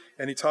history,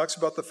 and he talks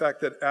about the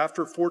fact that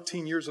after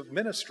 14 years of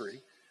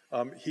ministry,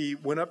 he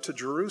went up to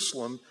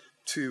Jerusalem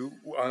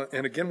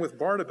and again with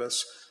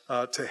Barnabas,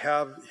 to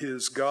have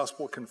his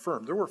gospel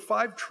confirmed. There were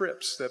 5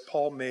 trips that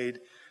Paul made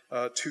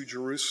to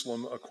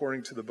Jerusalem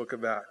according to the book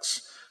of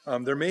Acts.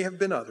 There may have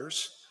been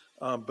others,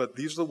 but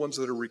these are the ones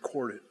that are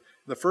recorded.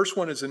 The first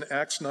one is in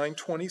Acts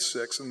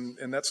 9:26,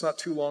 and that's not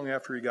too long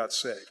after he got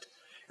saved.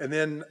 And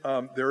then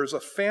there is a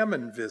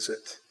famine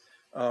visit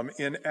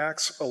in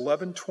Acts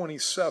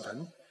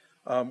 11:27,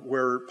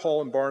 where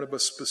Paul and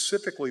Barnabas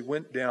specifically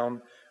went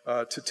down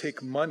to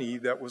take money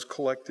that was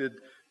collected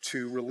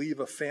to relieve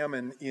a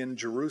famine in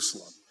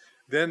Jerusalem.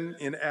 Then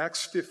in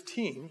Acts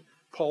 15,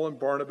 Paul and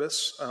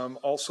Barnabas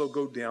also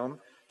go down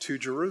to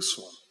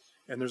Jerusalem.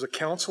 And there's a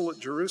council at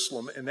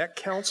Jerusalem, and that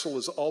council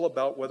is all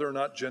about whether or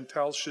not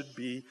Gentiles should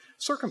be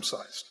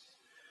circumcised.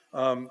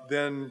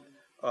 Then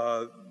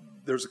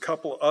there's a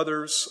couple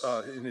others.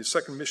 In his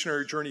second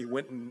missionary journey, he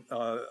went in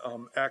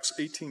Acts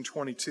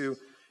 18:22,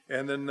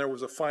 and then there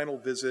was a final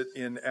visit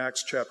in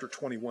Acts chapter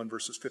 21,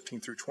 verses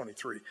 15 through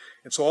 23.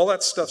 And so all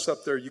that stuff's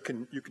up there. You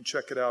can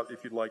check it out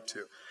if you'd like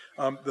to.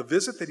 The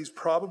visit that he's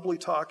probably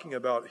talking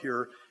about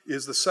here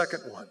is the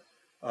second one,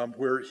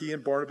 where he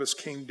and Barnabas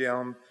came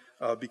down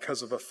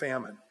because of a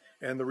famine.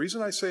 And the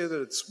reason I say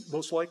that it's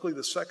most likely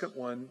the second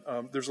one,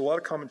 there's a lot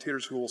of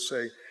commentators who will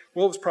say,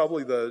 well, it was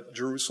probably the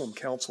Jerusalem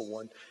Council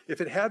one.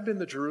 If it had been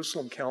the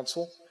Jerusalem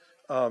Council,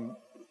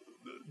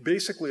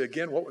 basically,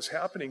 again, what was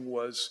happening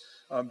was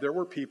there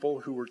were people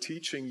who were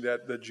teaching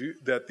that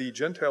the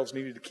Gentiles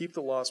needed to keep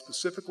the law.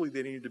 Specifically,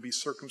 they needed to be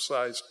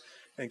circumcised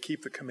and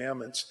keep the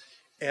commandments.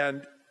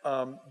 And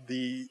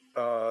the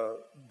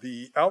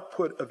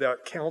output of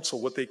that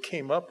council, what they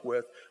came up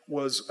with,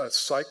 was a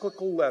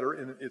cyclical letter,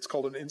 and it's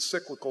called an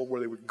encyclical,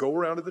 where they would go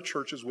around to the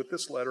churches with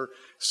this letter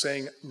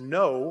saying,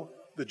 no,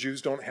 the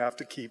Jews don't have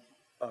to keep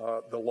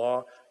the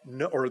law,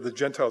 no, or the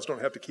Gentiles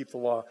don't have to keep the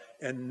law,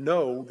 and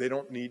no, they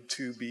don't need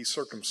to be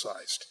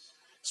circumcised,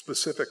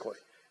 specifically.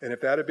 And if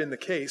that had been the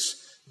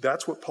case,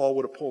 that's what Paul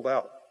would have pulled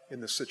out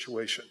in this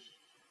situation.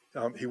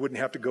 He wouldn't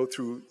have to go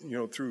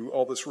through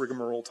all this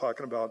rigmarole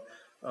talking about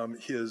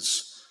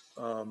his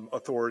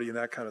authority and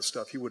that kind of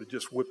stuff, he would have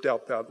just whipped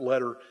out that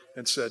letter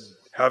and said,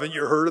 haven't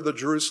you heard of the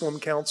Jerusalem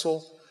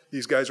Council?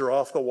 These guys are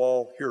off the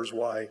wall. Here's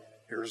why.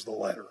 Here's the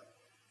letter.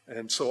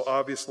 And so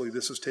obviously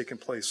this has taken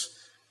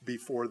place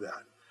before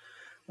that.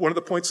 One of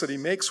the points that he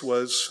makes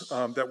was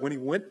that when he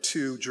went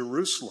to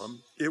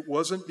Jerusalem, it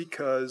wasn't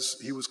because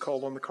he was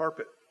called on the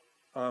carpet.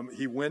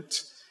 He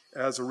went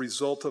as a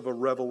result of a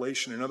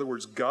revelation. In other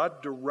words,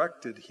 God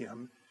directed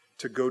him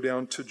to go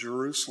down to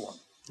Jerusalem.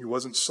 He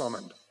wasn't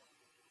summoned.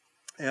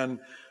 And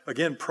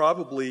again,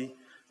 probably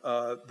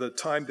the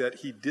time that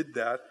he did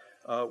that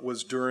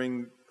was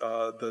during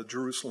the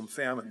Jerusalem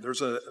famine.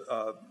 There's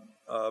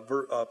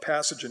a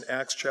passage in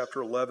Acts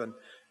chapter 11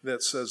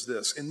 that says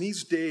this: in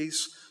these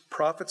days,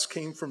 prophets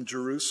came from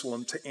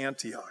Jerusalem to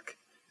Antioch.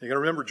 You got to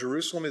remember,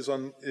 Jerusalem is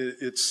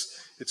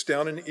it's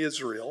down in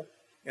Israel,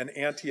 and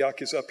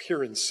Antioch is up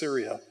here in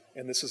Syria,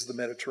 and this is the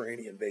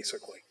Mediterranean,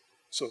 basically.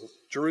 So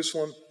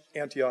Jerusalem,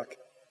 Antioch,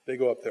 they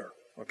go up there.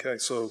 Okay,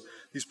 so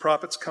these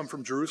prophets come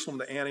from Jerusalem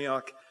to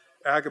Antioch.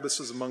 Agabus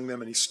is among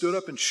them, and he stood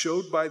up and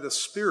showed by the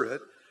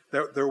Spirit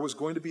that there was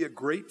going to be a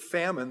great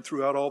famine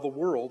throughout all the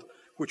world,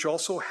 which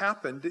also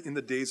happened in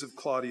the days of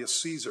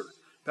Claudius Caesar.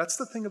 That's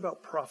the thing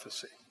about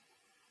prophecy.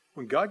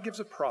 When God gives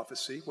a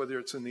prophecy, whether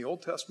it's in the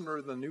Old Testament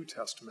or the New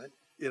Testament,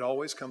 it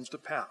always comes to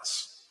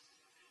pass.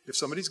 If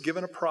somebody's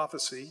given a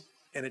prophecy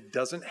and it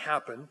doesn't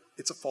happen,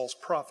 it's a false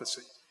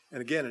prophecy.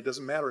 And again, it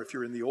doesn't matter if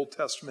you're in the Old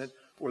Testament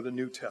or the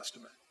New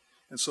Testament.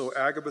 And so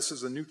Agabus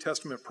is a New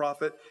Testament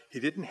prophet. He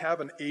didn't have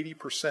an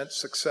 80%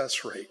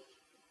 success rate.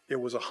 It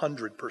was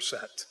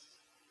 100%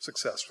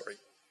 success rate.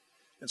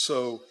 And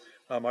so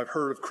I've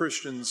heard of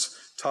Christians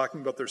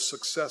talking about their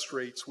success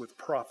rates with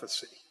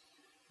prophecy.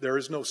 There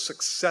is no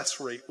success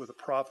rate with a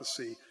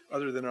prophecy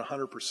other than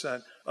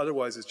 100%.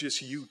 Otherwise, it's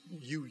just you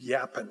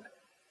yapping.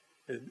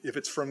 If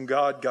it's from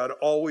God, God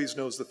always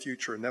knows the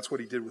future, and that's what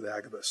he did with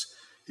Agabus.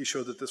 He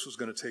showed that this was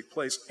going to take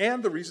place.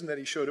 And the reason that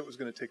he showed it was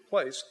going to take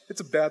place,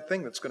 it's a bad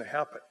thing that's going to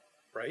happen,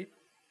 right?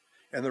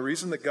 And the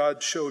reason that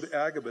God showed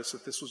Agabus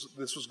that this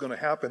was going to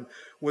happen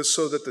was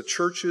so that the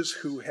churches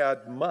who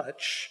had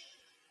much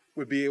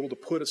would be able to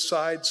put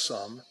aside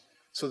some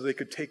so that they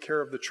could take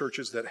care of the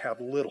churches that have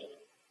little.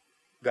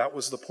 That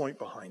was the point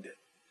behind it.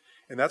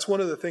 And that's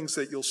one of the things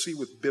that you'll see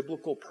with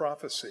biblical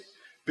prophecy.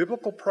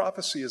 Biblical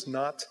prophecy is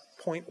not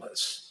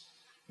pointless.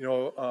 You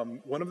know,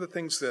 one of the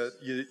things that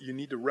you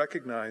need to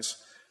recognize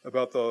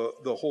about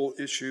the whole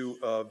issue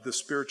of the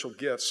spiritual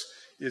gifts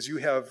is you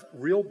have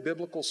real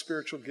biblical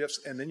spiritual gifts,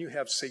 and then you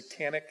have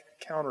satanic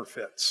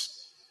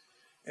counterfeits.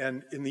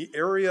 And in the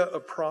area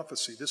of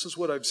prophecy, this is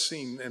what I've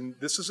seen, and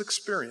this is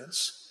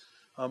experience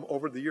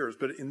over the years,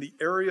 but in the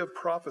area of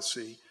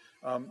prophecy,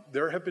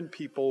 there have been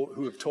people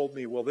who have told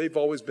me, well, they've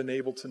always been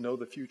able to know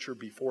the future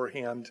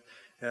beforehand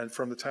and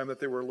from the time that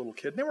they were a little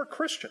kid. And they were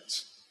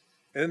Christians.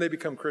 And then they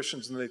become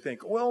Christians and they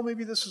think, well,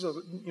 maybe this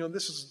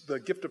is the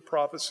gift of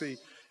prophecy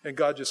and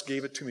God just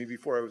gave it to me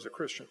before I was a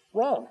Christian.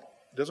 Wrong.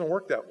 It doesn't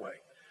work that way.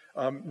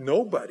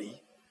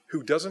 Nobody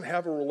who doesn't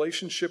have a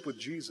relationship with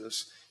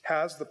Jesus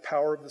has the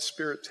power of the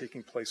Spirit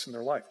taking place in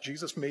their life.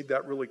 Jesus made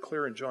that really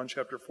clear in John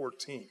chapter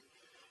 14.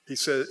 He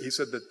said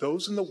that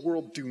those in the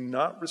world do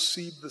not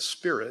receive the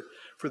Spirit,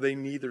 for they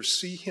neither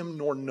see him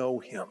nor know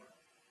him.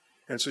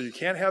 And so you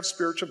can't have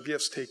spiritual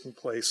gifts taking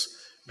place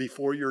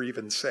before you're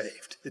even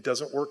saved. It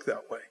doesn't work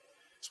that way.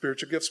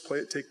 Spiritual gifts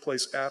take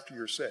place after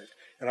you're saved.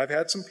 And I've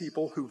had some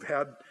people who've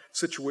had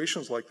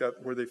situations like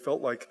that where they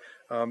felt like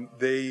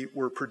they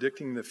were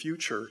predicting the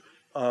future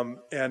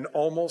and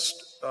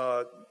almost,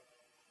 I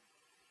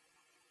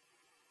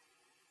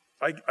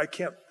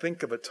can't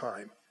think of a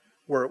time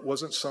where it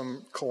wasn't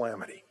some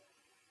calamity.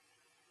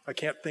 I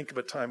can't think of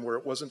a time where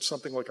it wasn't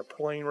something like a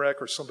plane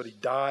wreck or somebody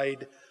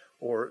died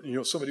or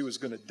somebody was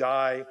going to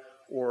die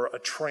or a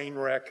train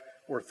wreck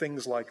or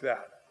things like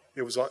that.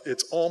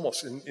 It's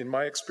almost, in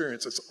my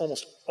experience, it's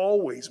almost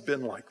always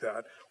been like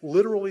that.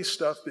 Literally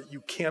stuff that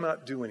you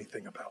cannot do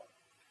anything about.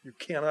 You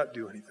cannot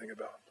do anything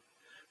about.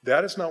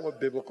 That is not what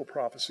biblical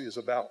prophecy is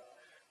about.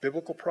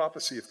 Biblical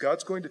prophecy, if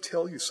God's going to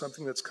tell you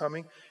something that's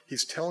coming,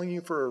 he's telling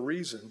you for a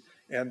reason.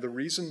 And the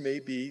reason may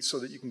be so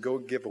that you can go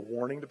and give a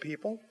warning to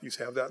people. You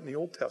have that in the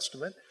Old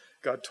Testament.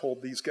 God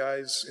told these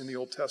guys in the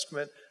Old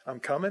Testament, I'm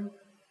coming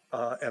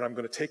and I'm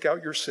going to take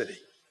out your city.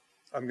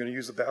 I'm going to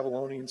use the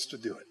Babylonians to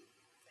do it.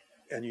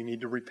 And you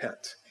need to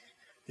repent.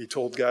 He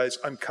told guys,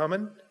 I'm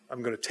coming,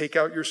 I'm going to take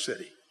out your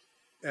city.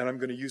 And I'm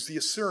going to use the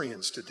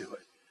Assyrians to do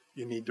it.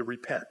 You need to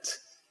repent.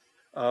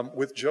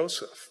 With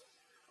Joseph,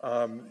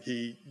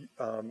 he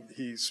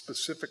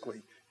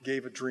specifically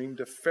gave a dream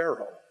to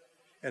Pharaoh.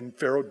 And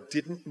Pharaoh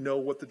didn't know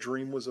what the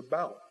dream was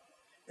about.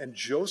 And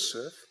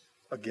Joseph,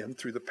 again,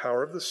 through the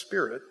power of the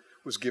Spirit,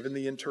 was given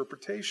the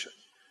interpretation.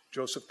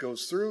 Joseph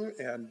goes through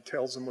and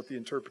tells them what the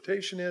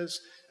interpretation is.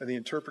 And the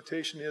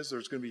interpretation is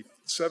there's going to be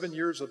 7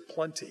 years of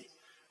plenty.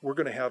 We're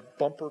going to have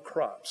bumper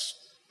crops.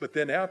 But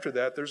then after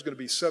that, there's going to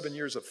be 7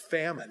 years of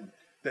famine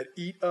that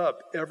eat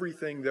up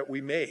everything that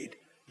we made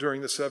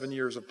during the 7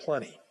 years of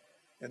plenty.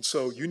 And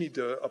so you need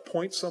to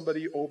appoint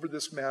somebody over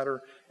this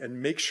matter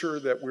and make sure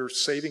that we're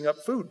saving up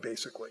food,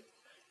 basically.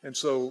 And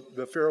so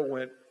the Pharaoh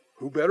went,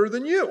 who better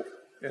than you?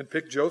 And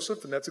picked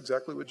Joseph, and that's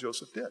exactly what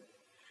Joseph did.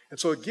 And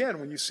so again,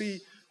 when you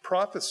see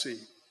prophecy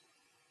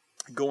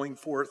going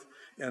forth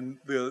and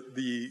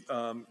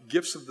the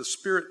gifts of the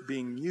Spirit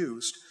being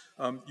used,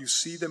 you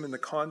see them in the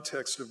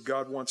context of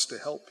God wants to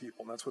help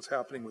people. And that's what's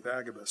happening with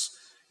Agabus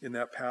in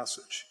that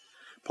passage.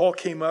 Paul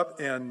came up,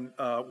 and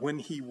when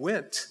he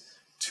went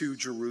to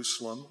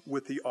Jerusalem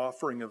with the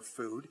offering of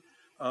food,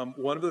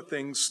 one of the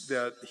things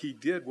that he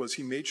did was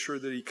he made sure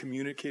that he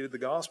communicated the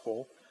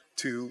gospel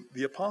to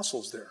the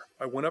apostles there.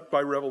 I went up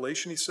by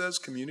revelation, he says,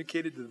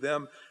 communicated to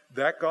them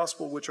that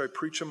gospel which I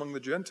preach among the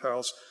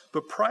Gentiles,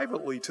 but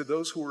privately to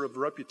those who were of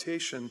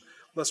reputation,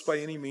 lest by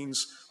any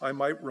means I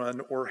might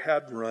run or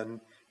had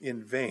run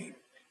in vain.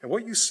 And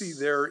what you see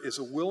there is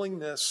a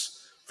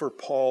willingness for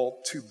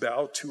Paul to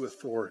bow to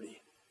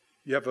authority.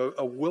 You have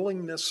a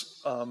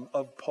willingness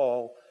of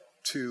Paul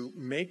to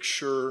make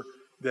sure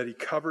that he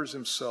covers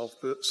himself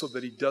so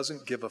that he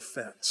doesn't give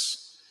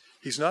offense.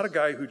 He's not a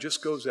guy who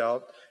just goes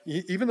out,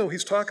 even though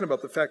he's talking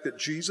about the fact that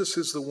Jesus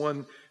is the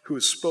one who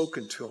has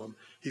spoken to him.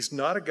 He's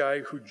not a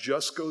guy who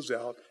just goes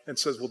out and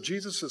says, well,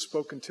 Jesus has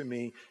spoken to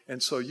me,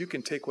 and so you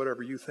can take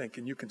whatever you think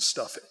and you can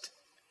stuff it.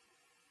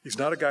 He's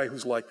not a guy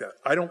who's like that.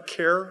 I don't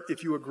care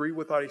if you agree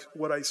with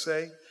what I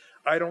say.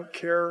 I don't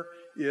care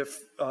if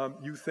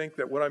you think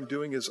that what I'm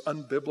doing is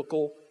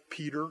unbiblical,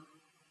 Peter.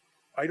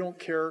 I don't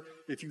care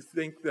if you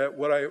think that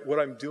what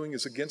I'm doing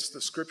is against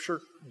the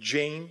Scripture,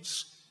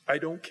 James. I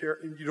don't care.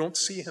 You don't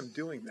see him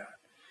doing that.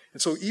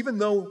 And so even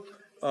though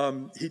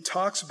he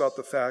talks about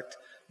the fact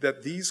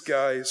that these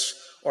guys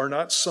are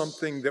not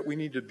something that we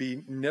need to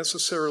be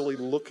necessarily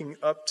looking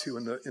up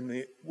to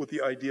with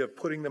the idea of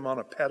putting them on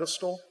a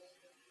pedestal,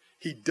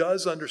 he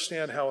does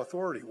understand how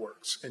authority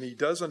works. And he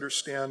does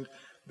understand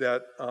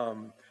that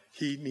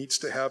he needs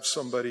to have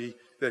somebody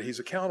that he's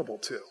accountable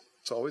to.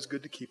 It's always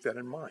good to keep that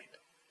in mind.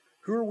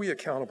 Who are we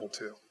accountable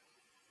to?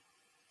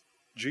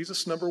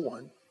 Jesus, number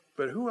one.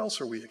 But who else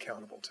are we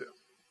accountable to?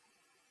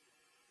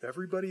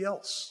 Everybody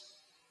else.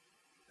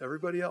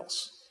 Everybody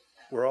else.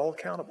 We're all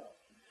accountable.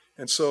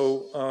 And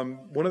so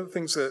one of the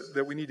things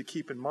that we need to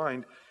keep in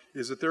mind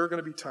is that there are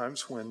going to be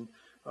times when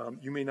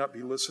you may not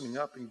be listening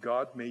up and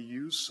God may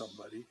use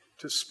somebody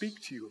to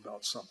speak to you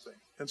about something.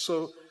 And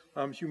so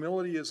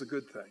humility is a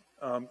good thing.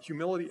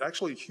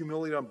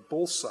 Humility on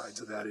both sides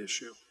of that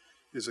issue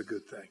is a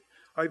good thing.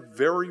 I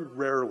very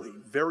rarely,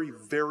 very,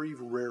 very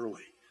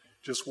rarely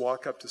just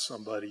walk up to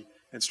somebody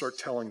and start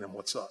telling them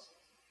what's up.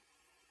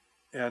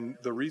 And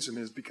the reason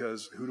is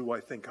because who do I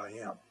think I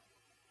am?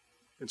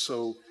 And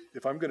so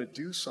if I'm going to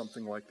do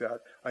something like that,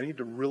 I need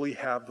to really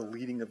have the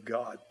leading of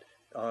God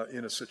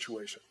in a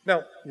situation.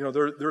 Now,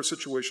 there are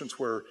situations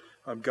where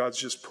God's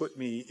just put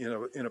me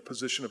in a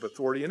position of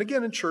authority. And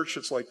again, in church,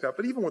 it's like that.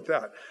 But even with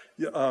that,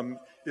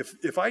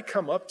 if I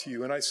come up to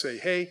you and I say,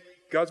 hey,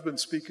 God's been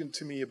speaking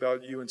to me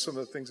about you and some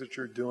of the things that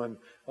you're doing,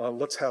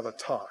 let's have a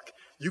talk.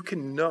 You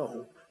can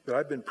know that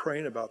I've been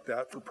praying about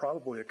that for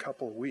probably a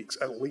couple of weeks,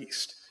 at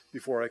least,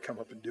 before I come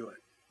up and do it.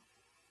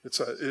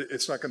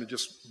 It's not going to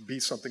just be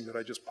something that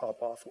I just pop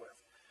off with.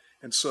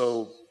 And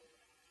so,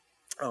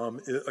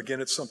 again,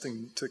 it's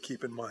something to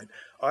keep in mind.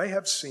 I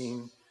have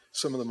seen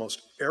some of the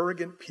most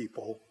arrogant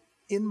people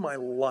in my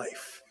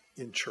life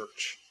in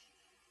church,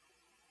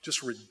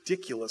 just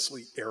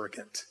ridiculously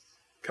arrogant,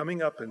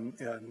 coming up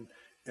and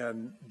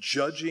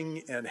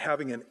judging and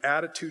having an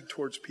attitude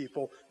towards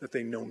people that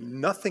they know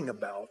nothing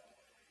about,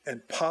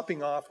 and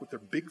popping off with their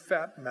big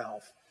fat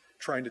mouth,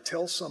 trying to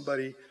tell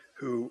somebody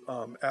who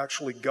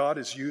actually God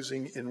is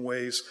using in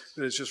ways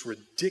that is just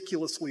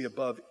ridiculously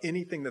above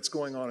anything that's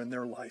going on in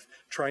their life,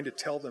 trying to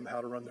tell them how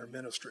to run their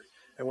ministry.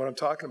 And what I'm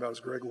talking about is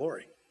Greg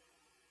Laurie.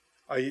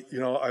 I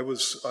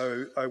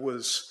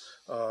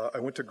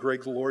went to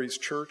Greg Laurie's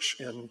church,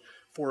 and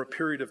for a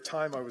period of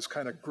time, I was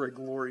kind of Greg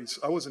Laurie's.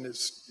 I wasn't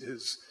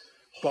his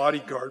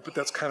bodyguard, but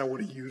that's kind of what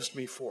he used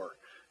me for.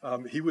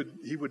 He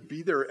would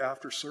be there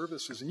after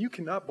services, and you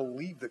cannot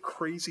believe the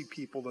crazy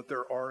people that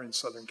there are in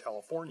Southern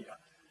California.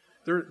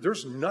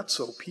 There's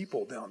nutso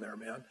people down there,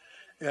 man.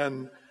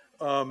 And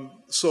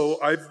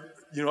so I've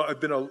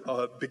been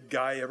a big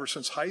guy ever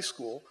since high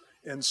school,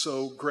 and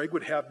so Greg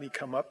would have me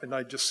come up, and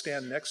I'd just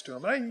stand next to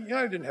him. And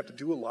I didn't have to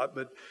do a lot,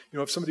 but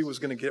if somebody was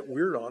going to get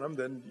weird on him,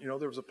 then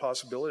there was a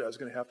possibility I was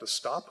going to have to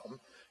stop him,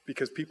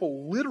 because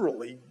people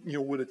literally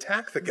would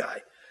attack the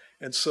guy,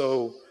 and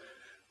so.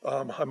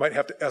 I might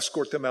have to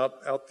escort them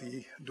out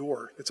the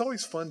door. It's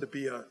always fun to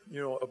be a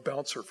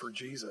bouncer for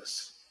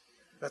Jesus.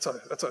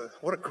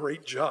 What a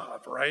great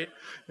job, right?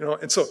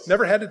 And so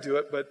never had to do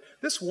it, but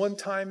this one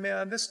time,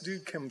 man, this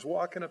dude comes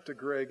walking up to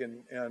Greg,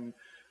 and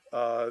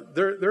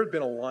there had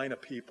been a line of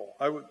people.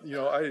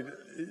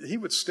 He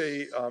would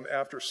stay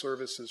after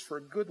services for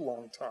a good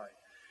long time,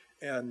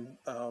 and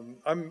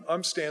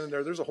I'm standing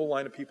there. There's a whole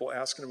line of people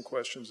asking him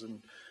questions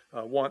and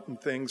wanting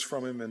things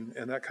from him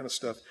and that kind of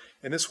stuff.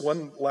 And this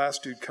one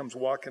last dude comes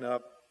walking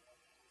up,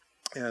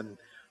 and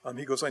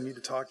he goes, "I need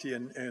to talk to you."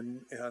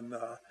 And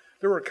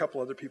There were a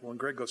couple other people, and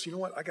Greg goes, you know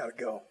what, I got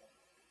to go.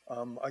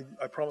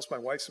 I promised my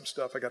wife some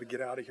stuff. I got to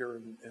get out of here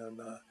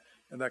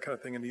and that kind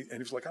of thing. And he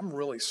was like, I'm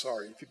really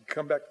sorry. If you can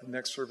come back to the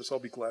next service, I'll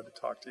be glad to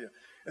talk to you.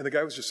 And the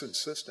guy was just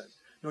insistent.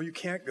 No, you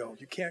can't go.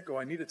 You can't go.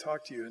 I need to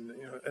talk to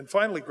you. And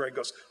finally, Greg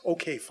goes,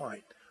 okay,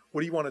 fine.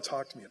 What do you want to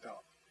talk to me about?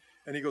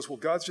 And he goes, well,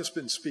 God's just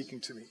been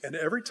speaking to me. And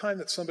every time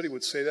that somebody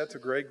would say that to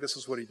Greg, this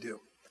is what he'd do.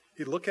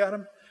 He'd look at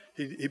him.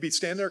 He'd be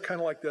standing there kind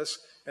of like this.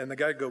 And the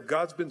guy would go,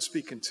 God's been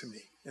speaking to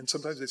me. And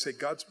sometimes they say,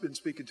 God's been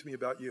speaking to me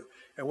about you.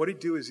 And what he'd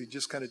do is he'd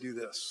just kind of do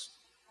this.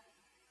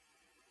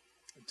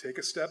 And take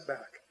a step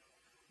back.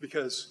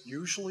 Because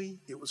usually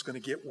it was going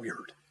to get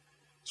weird.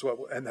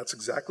 And that's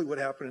exactly what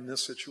happened in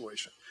this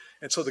situation.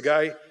 And so the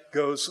guy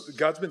goes,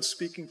 God's been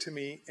speaking to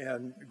me.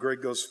 And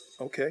Greg goes,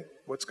 okay,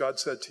 what's God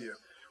said to you?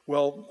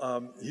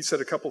 Well, he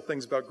said a couple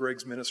things about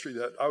Greg's ministry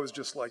that I was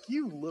just like,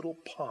 you little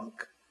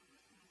punk.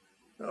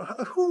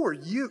 Who are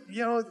you?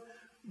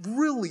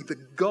 Really the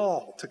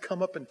gall to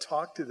come up and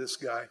talk to this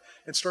guy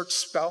and start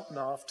spouting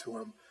off to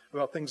him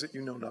about things that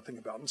you know nothing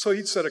about. And so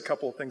he'd said a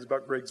couple of things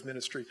about Greg's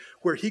ministry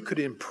where he could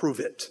improve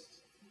it.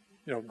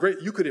 Great,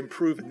 you could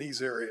improve in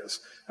these areas.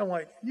 I'm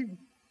like,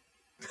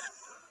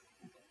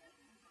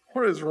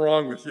 what is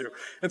wrong with you?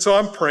 And so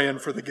I'm praying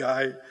for the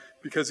guy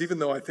because even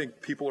though I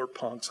think people are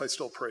punks, I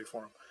still pray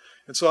for him.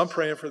 And so I'm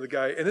praying for the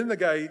guy. And then the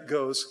guy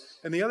goes,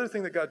 and the other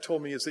thing that God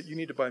told me is that you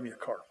need to buy me a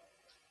car.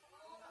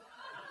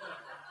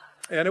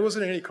 And it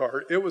wasn't any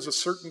car. It was a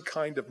certain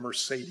kind of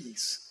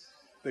Mercedes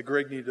that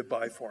Greg needed to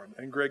buy for him.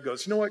 And Greg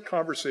goes, you know what?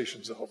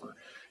 Conversation's over.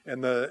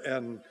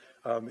 And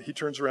he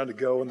turns around to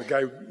go, and the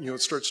guy,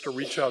 starts to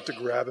reach out to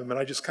grab him. And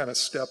I just kind of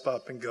step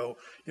up and go,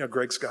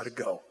 Greg's got to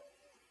go.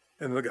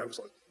 And the guy was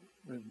like,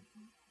 and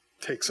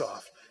takes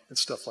off and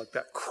stuff like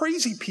that.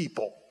 Crazy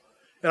people.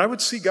 And I would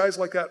see guys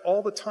like that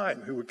all the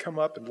time who would come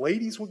up, and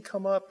ladies would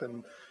come up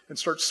and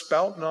start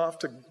spouting off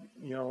to,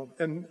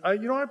 and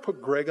I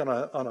put Greg on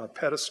a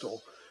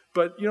pedestal.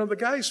 But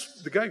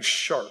the guy's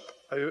sharp.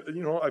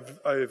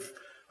 I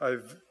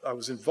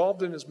was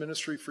involved in his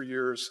ministry for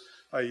years.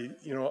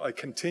 I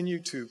continue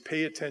to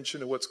pay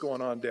attention to what's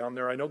going on down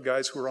there. I know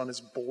guys who are on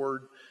his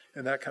board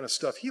and that kind of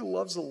stuff. He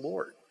loves the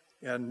Lord,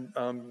 and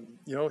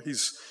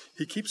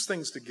he keeps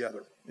things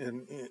together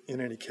in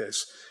any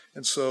case.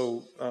 And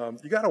so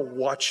you got to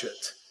watch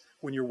it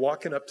when you're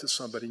walking up to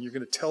somebody and you're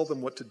going to tell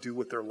them what to do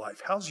with their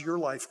life. How's your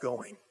life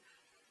going?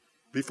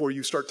 Before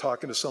you start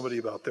talking to somebody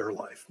about their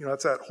life,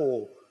 that's that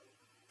whole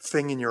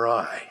thing in your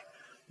eye.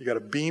 You got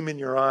a beam in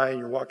your eye, and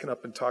you're walking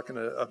up and talking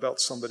about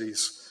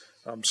somebody's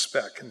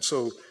spec. And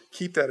so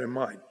keep that in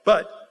mind.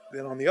 But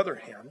then on the other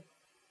hand,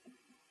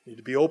 you need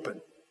to be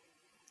open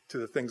to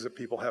the things that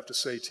people have to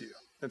say to you.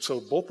 And so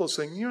both those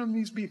things, there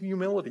needs to be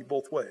humility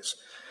both ways.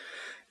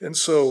 And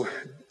so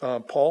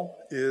Paul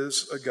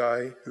is a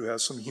guy who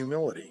has some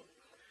humility.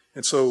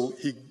 And so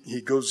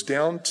he goes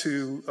down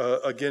to,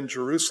 again,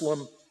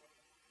 Jerusalem.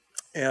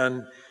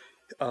 And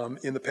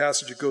in the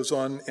passage, it goes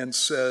on and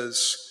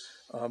says,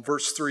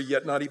 verse 3,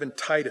 yet not even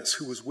Titus,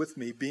 who was with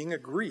me, being a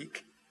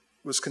Greek,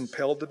 was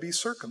compelled to be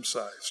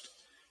circumcised.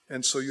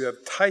 And so you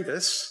have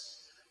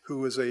Titus,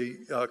 who is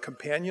a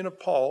companion of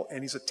Paul,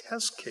 and he's a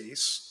test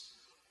case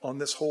on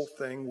this whole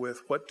thing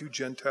with what do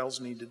Gentiles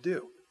need to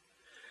do.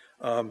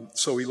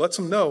 So he lets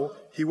them know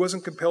he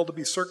wasn't compelled to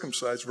be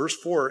circumcised. Verse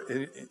 4,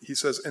 he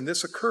says, and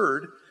this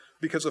occurred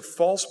because of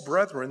false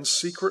brethren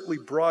secretly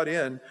brought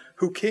in,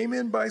 who came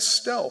in by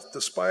stealth to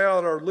spy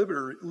out our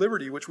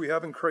liberty, which we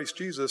have in Christ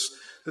Jesus,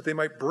 that they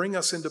might bring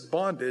us into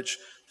bondage,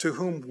 to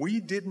whom we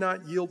did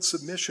not yield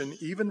submission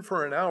even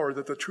for an hour,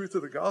 that the truth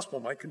of the gospel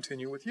might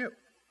continue with you.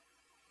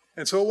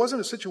 And so it wasn't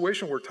a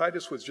situation where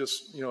Titus was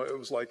just, it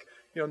was like,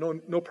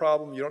 no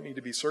problem, you don't need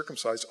to be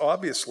circumcised.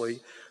 Obviously,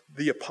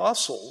 the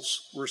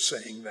apostles were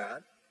saying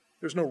that.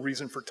 There's no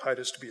reason for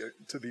Titus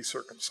to be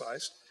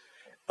circumcised.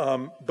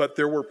 But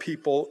there were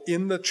people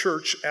in the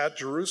church at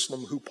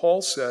Jerusalem who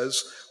Paul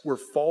says were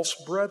false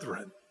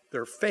brethren.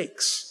 They're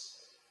fakes.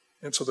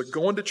 And so they're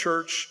going to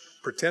church,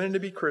 pretending to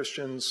be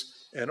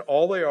Christians, and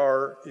all they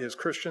are is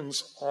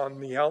Christians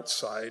on the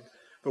outside.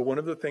 But one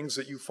of the things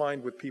that you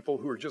find with people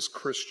who are just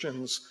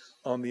Christians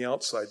on the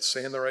outside,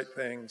 saying the right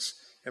things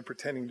and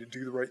pretending to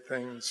do the right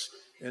things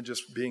and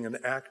just being an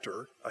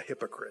actor, a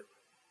hypocrite.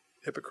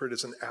 Hypocrite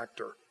is an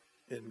actor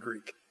in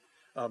Greek.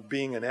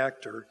 Being an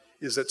actor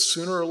is that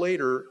sooner or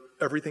later,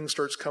 everything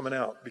starts coming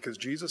out. Because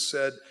Jesus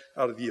said,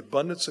 out of the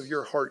abundance of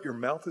your heart, your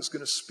mouth is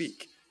going to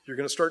speak. You're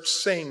going to start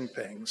saying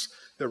things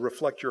that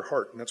reflect your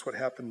heart. And that's what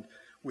happened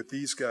with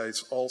these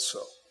guys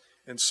also.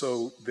 And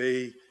so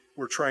they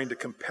were trying to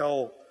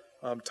compel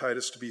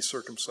Titus to be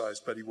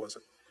circumcised, but he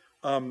wasn't.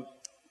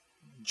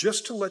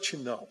 Just to let you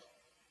know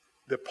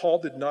that Paul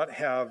did not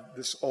have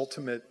this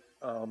ultimate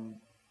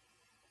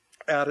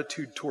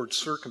attitude towards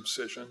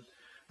circumcision.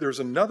 There's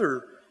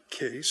another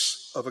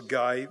case of a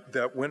guy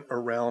that went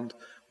around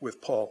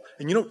with Paul.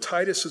 And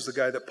Titus is the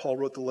guy that Paul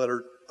wrote the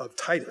letter of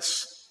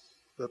Titus,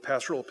 the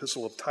pastoral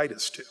epistle of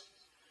Titus to.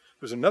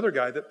 There's another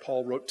guy that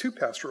Paul wrote 2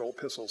 pastoral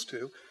epistles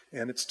to,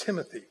 and it's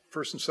Timothy.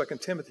 1st and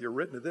 2nd Timothy are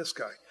written to this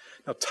guy.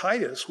 Now,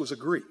 Titus was a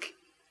Greek,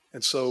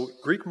 and so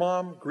Greek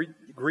mom,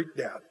 Greek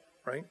dad,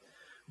 right?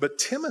 But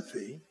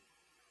Timothy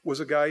was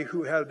a guy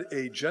who had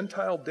a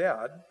Gentile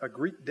dad, a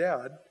Greek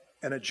dad,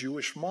 and a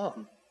Jewish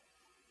mom.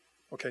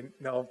 Okay,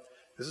 now,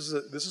 this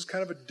is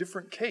kind of a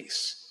different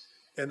case.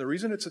 And the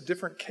reason it's a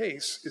different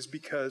case is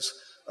because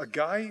a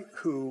guy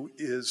who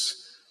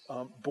is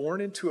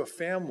born into a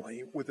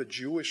family with a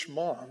Jewish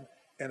mom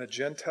and a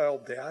Gentile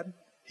dad,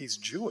 he's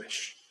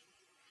Jewish.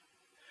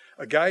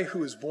 A guy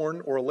who is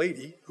born, or a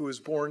lady who is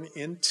born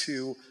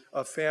into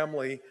a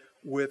family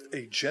with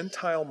a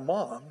Gentile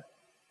mom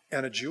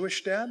and a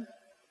Jewish dad,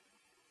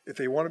 if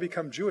they want to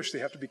become Jewish, they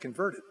have to be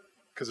converted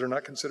because they're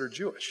not considered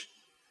Jewish.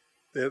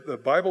 The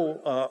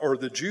Bible, or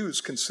the Jews,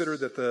 consider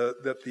that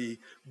the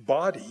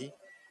body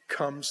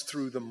comes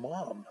through the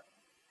mom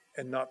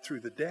and not through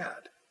the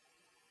dad.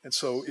 And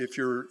so if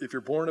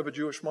you're born of a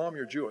Jewish mom,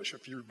 you're Jewish.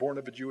 If you're born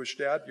of a Jewish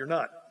dad, you're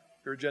not.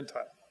 You're a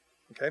Gentile.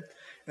 Okay?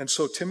 And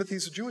so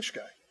Timothy's a Jewish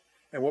guy.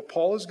 And what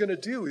Paul is going to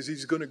do is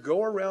he's going to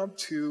go around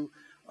to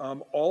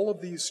all of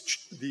these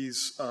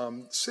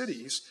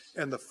cities,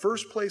 and the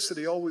first place that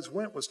he always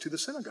went was to the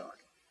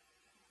synagogue.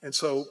 And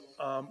so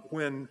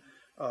when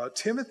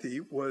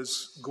Timothy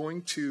was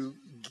going to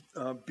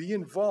be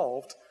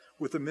involved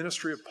with the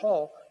ministry of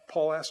Paul,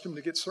 Paul asked him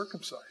to get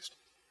circumcised.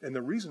 And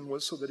the reason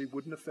was so that he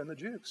wouldn't offend the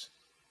Jews,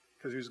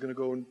 because he was going to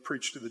go and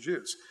preach to the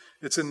Jews.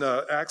 It's in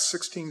Acts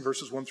 16,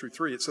 verses 1 through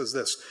 3. It says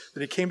this: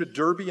 Then he came to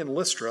Derbe and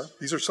Lystra.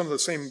 These are some of the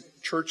same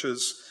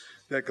churches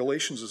that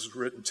Galatians is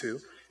written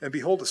to. And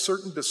behold, a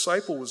certain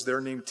disciple was there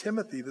named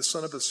Timothy, the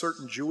son of a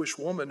certain Jewish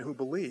woman who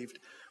believed,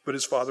 but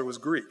his father was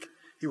Greek.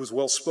 He was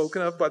well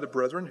spoken of by the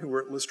brethren who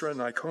were at Lystra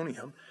and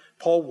Iconium.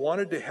 Paul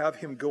wanted to have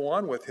him go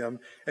on with him,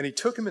 and he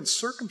took him and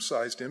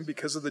circumcised him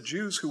because of the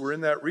Jews who were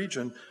in that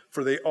region,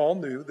 for they all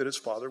knew that his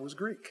father was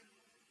Greek.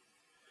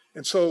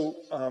 And so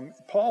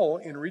Paul,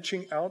 in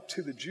reaching out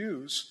to the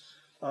Jews,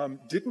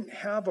 didn't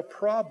have a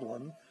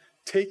problem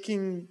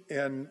taking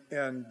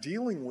and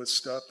dealing with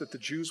stuff that the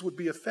Jews would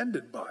be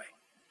offended by.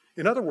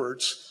 In other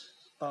words,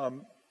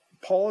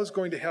 Paul is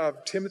going to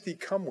have Timothy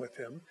come with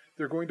him.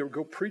 They're going to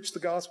go preach the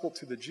gospel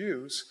to the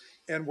Jews.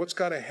 And what's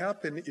got to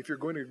happen if you're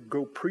going to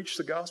go preach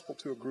the gospel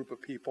to a group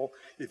of people,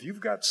 if you've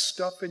got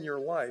stuff in your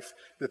life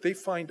that they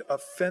find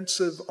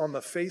offensive on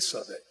the face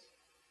of it,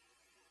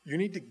 you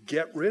need to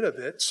get rid of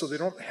it so they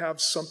don't have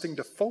something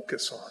to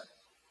focus on,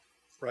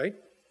 right?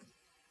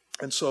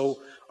 And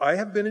so I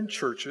have been in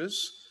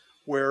churches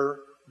where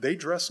they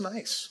dress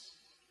nice.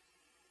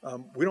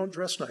 We don't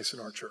dress nice in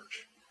our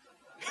church.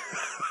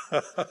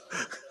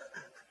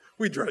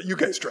 You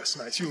guys dress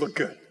nice. You look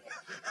good.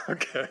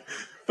 Okay.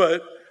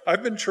 But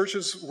I've been in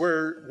churches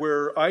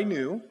where I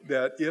knew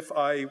that if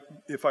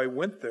I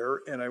went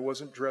there and I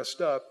wasn't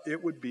dressed up,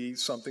 it would be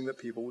something that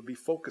people would be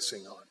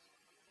focusing on.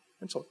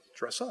 And so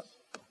dress up.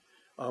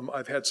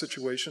 I've had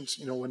situations,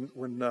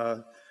 when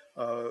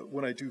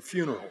I do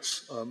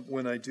funerals,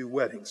 when I do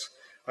weddings,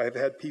 I've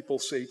had people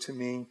say to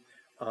me,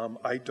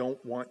 I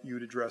don't want you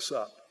to dress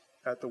up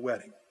at the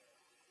wedding.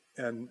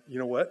 And you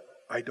know what?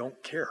 I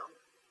don't care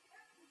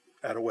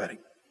at a wedding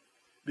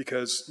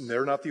because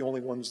they're not the only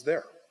ones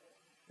there.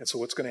 And so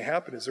what's going to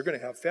happen is they're going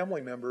to have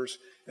family members,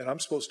 and I'm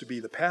supposed to be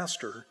the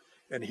pastor.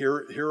 And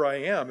here I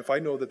am. If I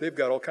know that they've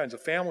got all kinds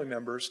of family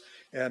members,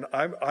 and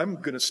I'm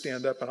going to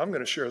stand up and I'm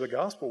going to share the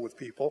gospel with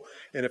people.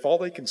 And if all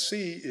they can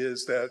see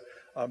is that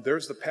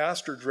there's the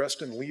pastor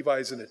dressed in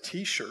Levi's and a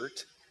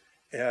T-shirt,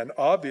 and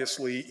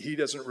obviously he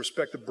doesn't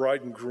respect the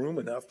bride and groom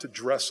enough to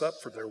dress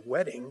up for their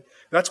wedding,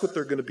 that's what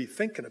they're going to be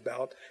thinking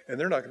about, and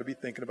they're not going to be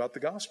thinking about the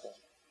gospel.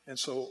 And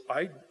so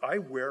I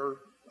wear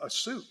a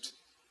suit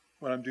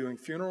when I'm doing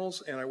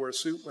funerals, and I wear a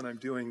suit when I'm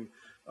doing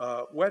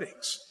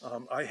weddings.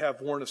 I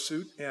have worn a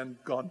suit and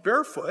gone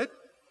barefoot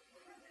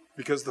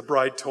because the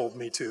bride told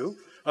me to.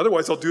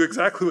 Otherwise, I'll do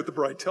exactly what the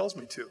bride tells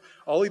me to.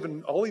 I'll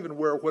even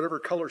wear whatever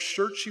color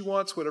shirt she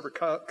wants, whatever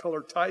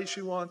color tie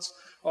she wants.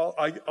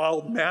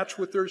 I'll match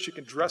with her. She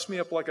can dress me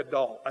up like a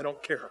doll. I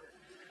don't care.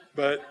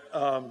 But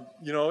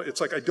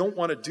it's like I don't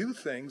want to do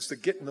things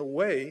that get in the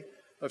way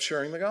of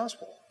sharing the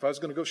gospel. If I was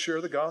going to go share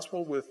the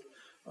gospel with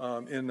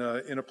in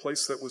a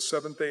place that was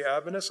Seventh-day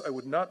Adventist, I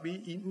would not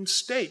be eating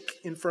steak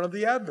in front of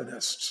the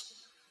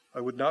Adventists.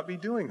 I would not be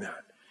doing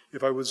that.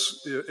 If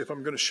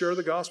I'm going to share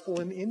the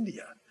gospel in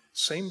India,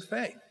 same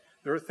thing.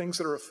 There are things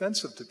that are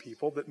offensive to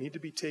people that need to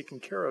be taken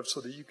care of so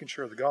that you can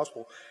share the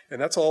gospel.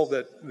 And that's all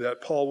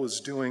that Paul was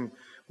doing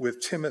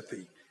with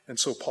Timothy. And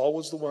so Paul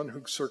was the one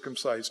who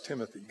circumcised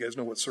Timothy. You guys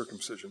know what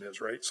circumcision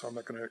is, right? So I'm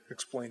not going to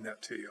explain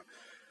that to you.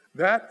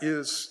 That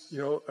is,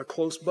 a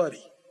close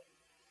buddy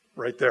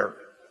right there.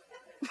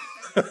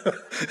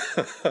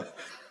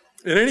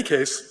 In any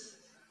case,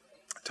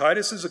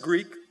 Titus is a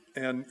Greek,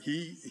 and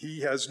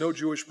he has no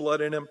Jewish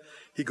blood in him.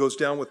 He goes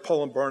down with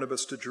Paul and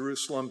Barnabas to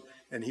Jerusalem,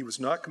 and he was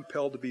not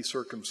compelled to be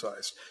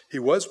circumcised. He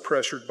was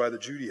pressured by the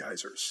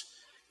Judaizers.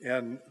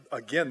 And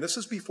again, this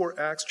is before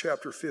Acts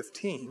chapter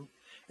 15,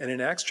 And in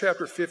Acts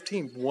chapter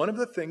 15, one of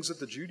the things that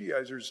the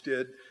Judaizers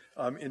did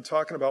in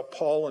talking about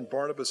Paul and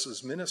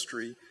Barnabas'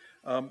 ministry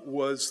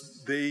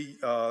was they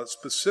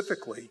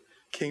specifically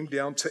came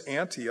down to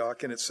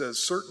Antioch, and it says,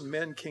 certain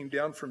men came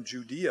down from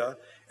Judea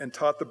and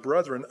taught the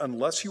brethren,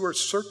 unless you are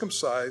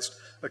circumcised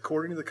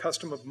according to the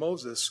custom of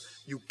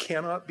Moses, you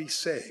cannot be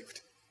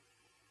saved.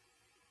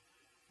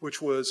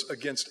 Which was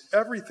against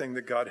everything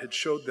that God had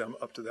showed them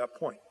up to that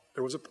point.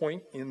 There was a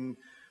point in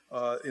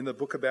the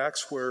book of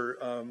Acts where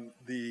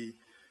the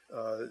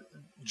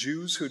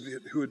Jews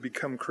who had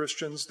become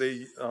Christians,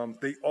 they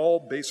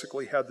all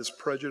basically had this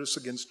prejudice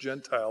against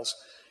Gentiles,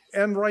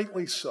 and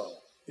rightly so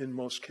in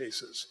most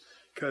cases.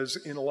 Because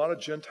in a lot of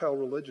Gentile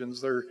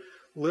religions, they're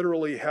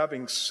literally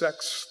having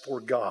sex for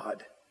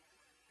God.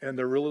 And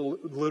they're really,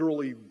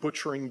 literally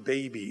butchering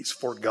babies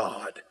for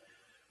God,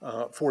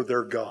 for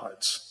their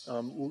gods.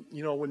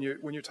 When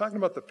you're talking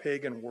about the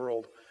pagan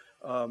world,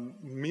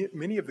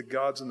 many of the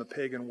gods in the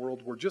pagan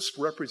world were just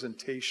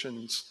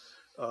representations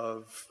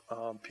of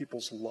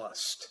people's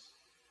lust.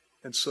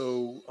 And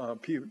so,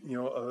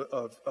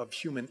 of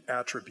human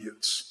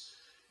attributes.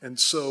 And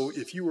so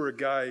if you were a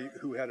guy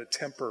who had a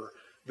temper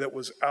that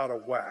was out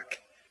of whack,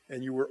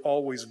 and you were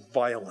always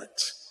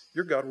violent,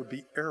 your god would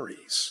be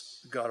Ares,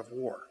 the god of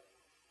war.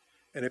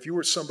 And if you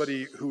were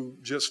somebody who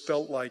just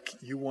felt like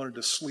you wanted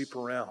to sleep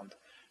around,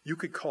 you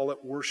could call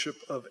it worship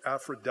of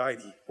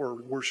Aphrodite or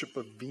worship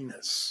of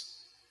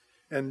Venus.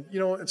 And,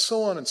 and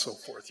so on and so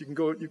forth. You can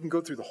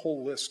go through the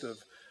whole list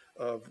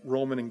of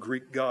Roman and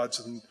Greek gods,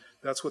 and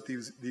that's what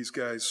these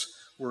guys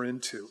were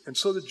into. And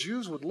so the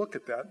Jews would look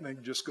at that and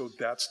they'd just go,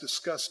 that's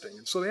disgusting.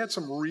 And so they had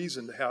some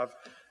reason to have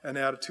an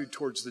attitude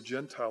towards the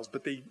Gentiles,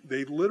 but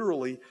they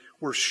literally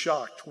were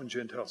shocked when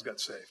Gentiles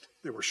got saved.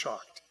 They were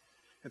shocked.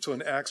 And so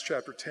in Acts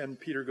chapter 10,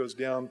 Peter goes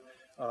down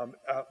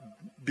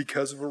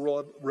because of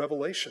a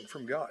revelation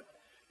from God.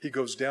 He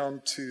goes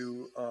down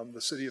to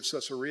the city of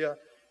Caesarea,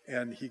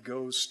 and he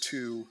goes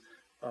to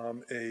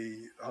a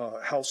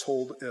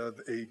household of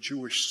a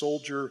Jewish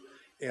soldier,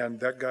 and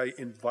that guy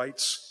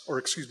invites,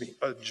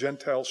 a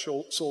Gentile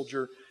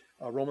soldier,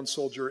 a Roman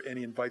soldier, and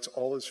he invites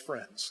all his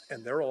friends,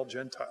 and they're all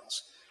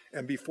Gentiles.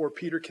 And before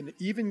Peter can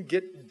even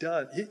get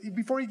done,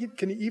 before he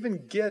can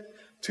even get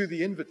to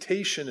the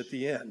invitation at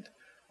the end,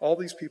 all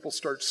these people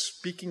start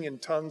speaking in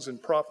tongues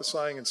and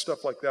prophesying and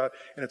stuff like that,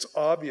 and it's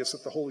obvious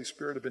that the Holy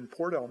Spirit had been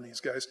poured out on these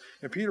guys.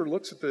 And Peter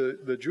looks at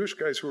the Jewish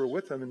guys who are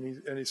with him,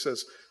 and he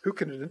says, who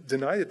can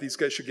deny that these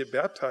guys should get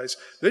baptized?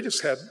 They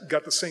just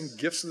got the same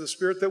gifts of the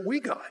Spirit that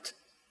we got.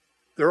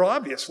 They're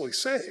obviously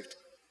saved.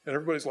 And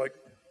everybody's like,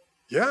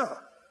 yeah,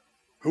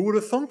 who would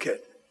have thunk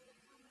it?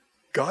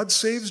 God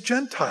saves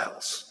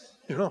Gentiles.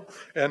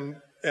 And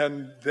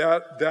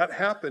that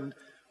happened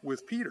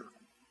with Peter.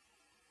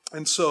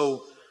 And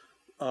so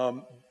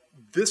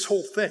this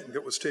whole thing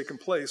that was taking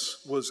place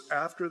was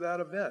after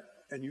that event.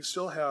 And you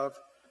still have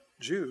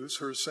Jews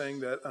who are saying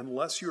that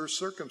unless you're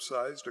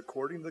circumcised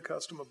according to the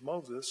custom of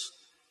Moses,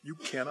 you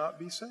cannot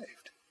be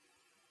saved.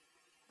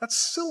 That's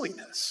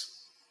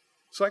silliness.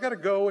 So I got to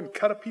go and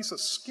cut a piece of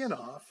skin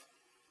off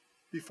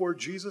before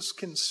Jesus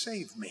can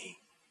save me.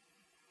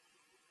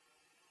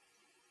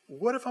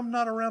 What if I'm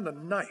not around a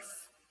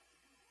knife?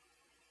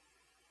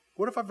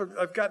 What if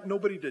I've got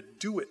nobody to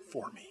do it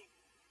for me?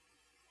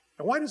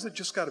 And why does it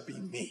just got to be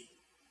me?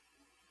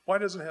 Why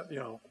doesn't it have,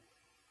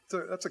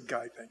 that's a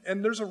guy thing.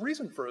 And there's a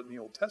reason for it in the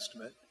Old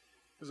Testament.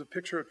 There's a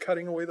picture of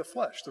cutting away the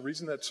flesh. The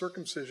reason that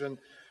circumcision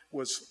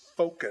was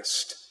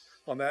focused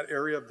on that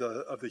area of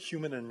the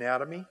human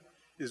anatomy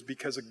is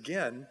because,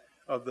 again,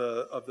 of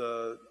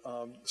the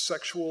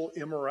sexual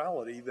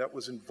immorality that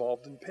was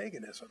involved in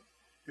paganism.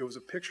 It was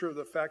a picture of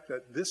the fact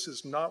that this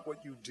is not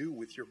what you do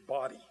with your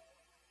body.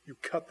 You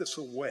cut this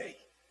away.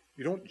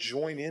 You don't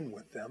join in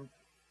with them.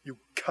 You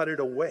cut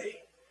it away.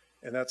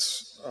 And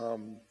that's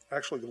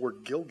actually the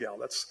word Gilgal.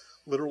 That's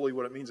literally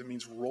what it means. It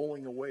means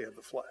rolling away of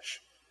the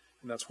flesh.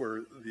 And that's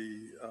where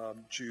the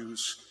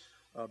Jews,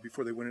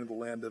 before they went into the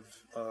land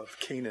of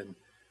Canaan,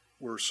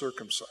 were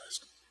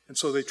circumcised. And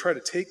so they try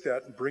to take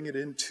that and bring it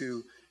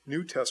into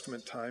New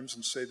Testament times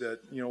and say that,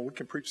 we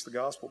can preach the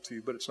gospel to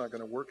you, but it's not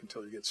going to work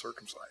until you get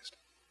circumcised.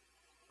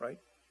 Right?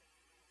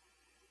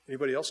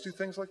 Anybody else do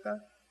things like that?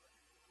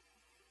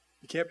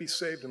 You can't be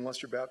saved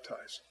unless you're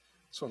baptized.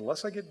 So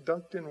unless I get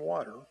dunked in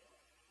water,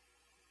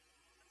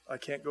 I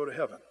can't go to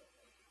heaven.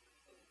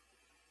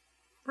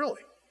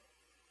 Really?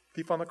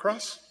 Thief on the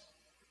cross?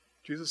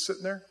 Jesus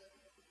sitting there?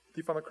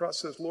 Thief on the cross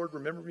says, Lord,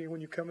 remember me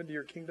when you come into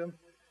your kingdom?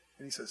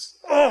 And he says,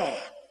 I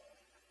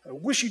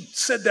wish you'd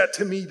said that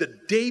to me the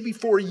day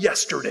before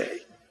yesterday.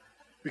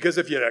 Because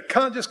if you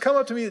had just come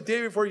up to me the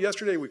day before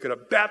yesterday, we could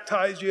have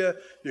baptized you.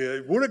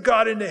 You would have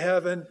got into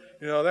heaven.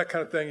 That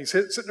kind of thing. He's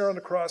sitting there on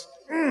the cross.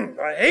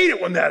 I hate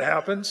it when that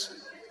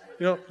happens.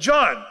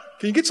 John,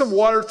 can you get some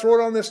water,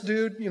 throw it on this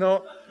dude?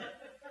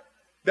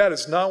 That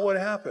is not what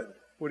happened.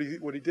 What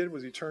he did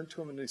was he turned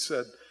to him and he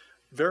said,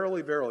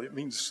 verily, verily. It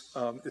means,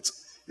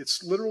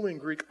 it's literally in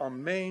Greek,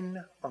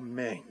 amen,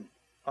 amen.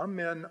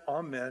 Amen,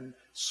 amen.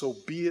 So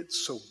be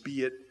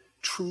it,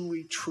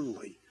 truly,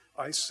 truly.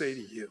 I say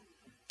to you,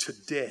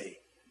 today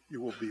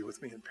you will be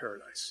with me in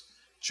paradise.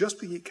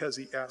 Just because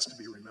he asked to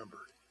be remembered.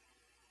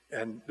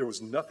 And there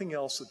was nothing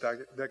else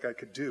that guy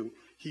could do.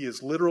 He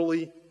is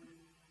literally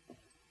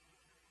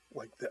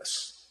like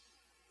this,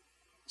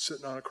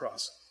 sitting on a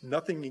cross.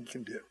 Nothing he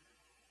can do.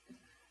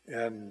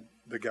 And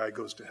the guy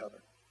goes to heaven.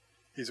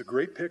 He's a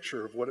great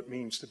picture of what it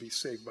means to be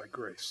saved by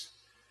grace.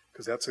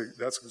 Because that's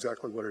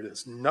exactly what it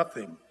is.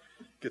 Nothing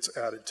gets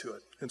added to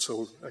it. And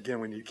so, again,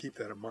 we need to keep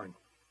that in mind.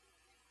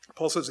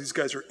 Paul says these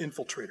guys are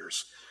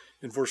infiltrators.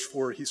 In verse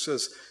 4, he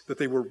says that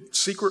they were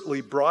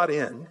secretly brought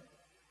in.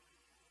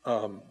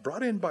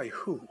 Brought in by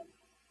who?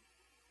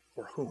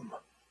 Or whom?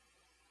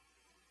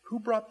 Who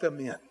brought them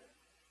in?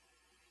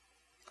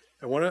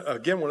 And one of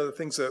the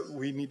things that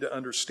we need to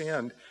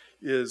understand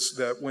is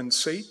that when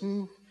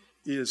Satan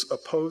is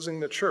opposing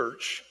the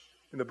church,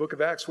 in the book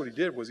of Acts, what he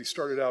did was he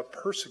started out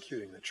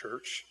persecuting the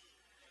church.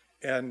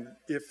 And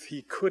if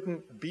he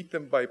couldn't beat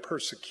them by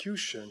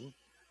persecution,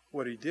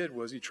 what he did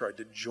was he tried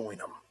to join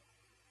them.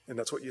 And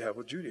that's what you have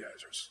with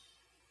Judaizers.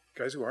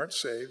 Guys who aren't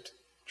saved,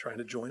 trying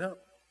to join up.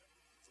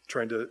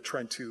 Trying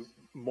to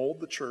mold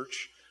the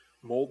church,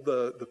 mold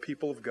the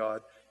people of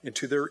God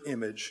into their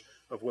image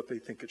of what they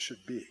think it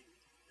should be.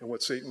 And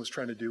what Satan was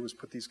trying to do was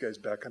put these guys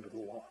back under the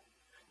law.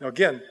 Now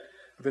again,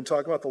 I've been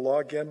talking about the law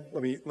again.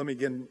 Let me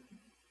again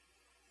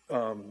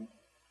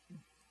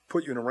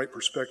put you in the right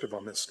perspective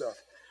on this stuff.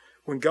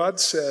 When God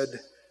said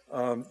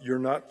you're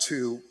not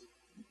to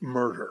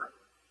murder,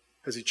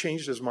 has he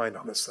changed his mind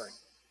on this thing?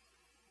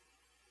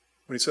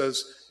 When he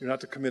says you're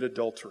not to commit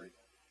adultery,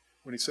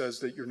 when he says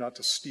that you're not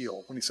to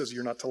steal, when he says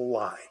you're not to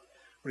lie,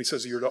 when he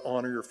says you're to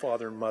honor your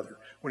father and mother,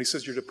 when he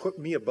says you're to put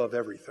me above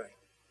everything,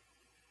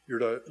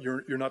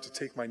 you're not to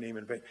take my name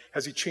in vain.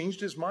 Has he changed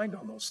his mind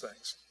on those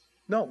things?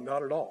 No,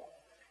 not at all.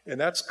 And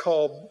that's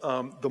called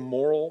the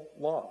moral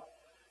law.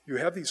 You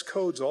have these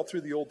codes all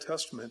through the Old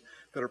Testament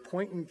that are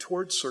pointing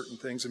towards certain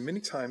things, and many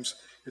times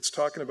it's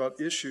talking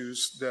about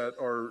issues that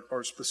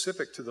are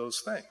specific to those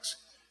things.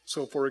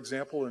 So, for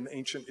example, in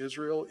ancient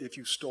Israel, if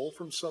you stole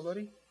from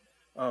somebody,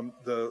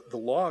 the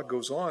law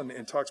goes on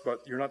and talks about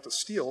you're not to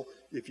steal.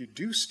 If you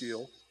do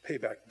steal, pay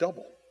back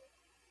double.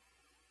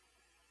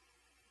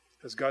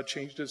 Has God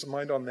changed his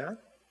mind on that?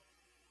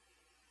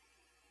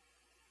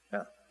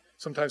 Yeah.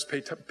 Sometimes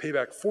pay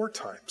back 4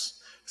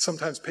 times.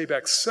 Sometimes pay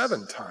back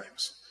 7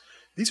 times.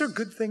 These are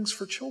good things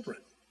for children.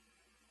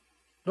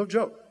 No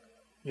joke.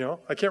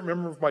 I can't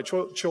remember if my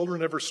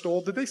children ever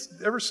stole. Did they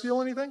ever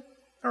steal anything?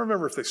 I don't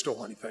remember if they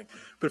stole anything.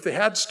 But if they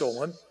had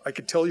stolen, I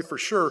could tell you for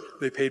sure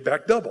they paid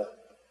back double.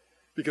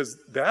 Because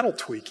that'll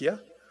tweak you.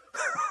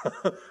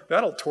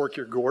 That'll torque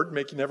your gourd,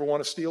 make you never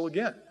want to steal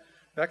again.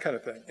 That kind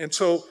of thing. And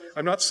so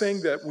I'm not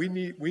saying that we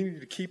need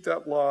to keep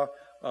that law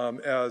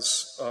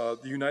as the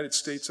United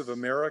States of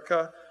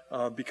America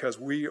because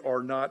we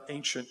are not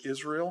ancient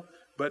Israel.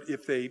 But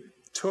if they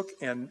took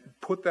and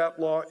put that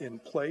law in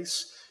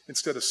place,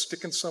 instead of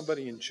sticking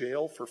somebody in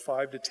jail for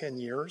 5 to 10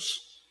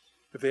 years,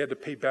 if they had to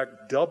pay back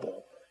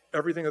double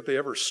everything that they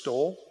ever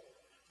stole,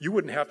 you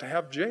wouldn't have to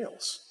have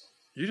jails.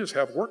 You just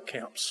have work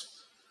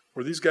camps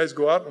where these guys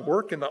go out and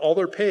work and all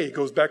their pay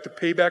goes back to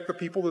pay back the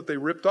people that they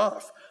ripped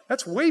off.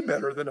 That's way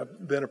better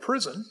than a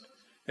prison.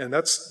 And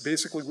that's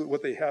basically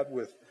what they had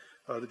with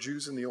the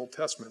Jews in the Old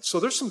Testament. So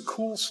there's some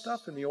cool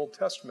stuff in the Old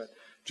Testament.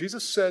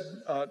 Jesus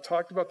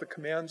talked about the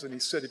commands, and he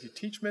said, if you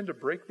teach men to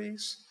break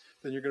these,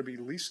 then you're going to be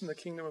least in the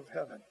kingdom of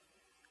heaven.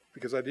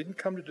 Because I didn't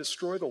come to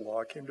destroy the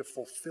law, I came to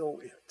fulfill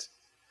it.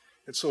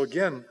 And so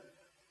again,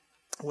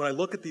 when I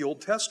look at the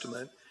Old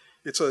Testament,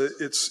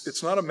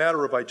 it's not a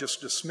matter of I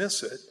just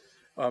dismiss it.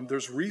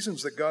 There's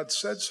reasons that God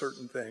said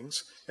certain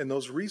things, and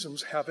those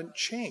reasons haven't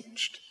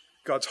changed.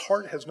 God's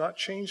heart has not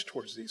changed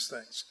towards these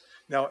things.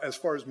 Now, as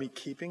far as me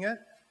keeping it,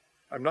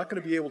 I'm not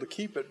going to be able to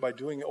keep it by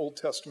doing Old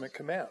Testament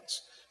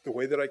commands. The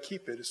way that I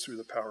keep it is through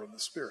the power of the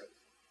Spirit.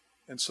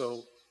 And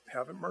so,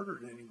 haven't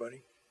murdered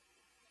anybody.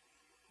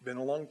 Been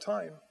a long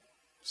time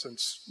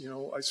since,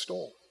 I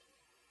stole.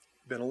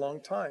 Been a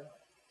long time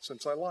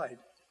since I lied.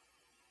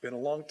 Been a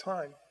long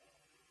time.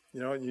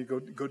 And you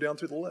go down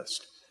through the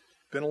list.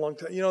 Been a long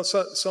time.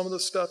 Some of the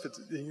stuff,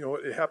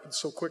 it happens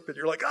so quick that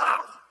you're like,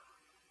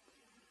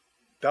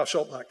 thou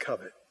shalt not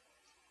covet.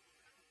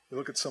 You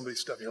look at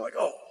somebody's stuff and you're like,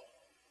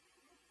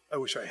 I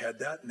wish I had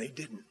that, and they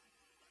didn't.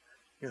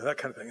 That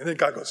kind of thing. And then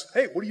God goes,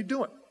 hey, what are you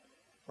doing?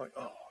 I'm like,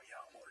 oh,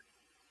 yeah, Lord.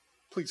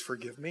 Please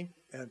forgive me,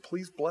 and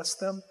please bless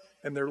them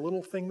and their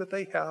little thing that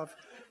they have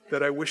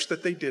that I wish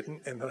that they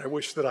didn't and that I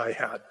wish that I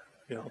had.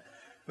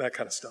 That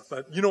kind of stuff.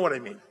 But you know what I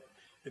mean.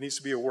 It needs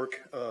to be a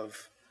work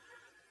of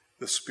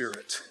the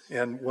Spirit.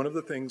 And one of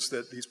the things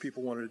that these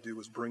people wanted to do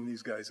was bring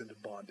these guys into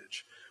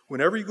bondage.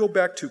 Whenever you go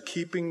back to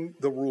keeping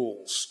the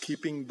rules,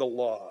 keeping the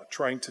law,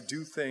 trying to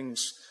do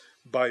things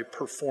by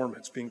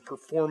performance, being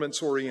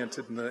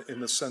performance-oriented in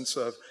the sense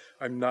of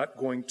I'm not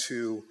going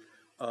to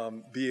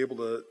be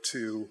able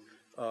to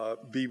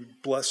be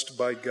blessed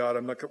by God.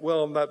 I'm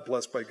not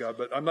blessed by God,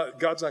 but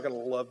God's not going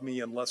to love me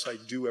unless I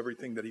do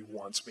everything that he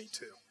wants me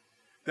to.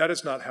 That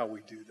is not how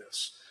we do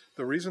this.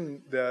 The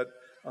reason that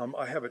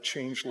I have a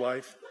changed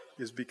life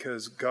is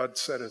because God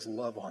set his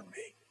love on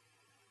me.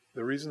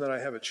 The reason that I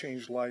have a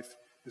changed life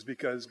is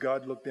because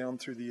God looked down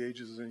through the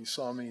ages and he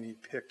saw me and he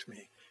picked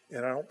me.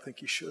 And I don't think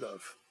he should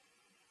have.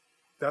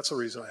 That's the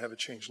reason I have a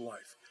changed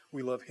life.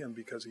 We love him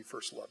because he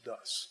first loved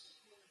us.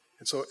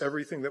 And so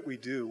everything that we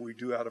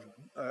do out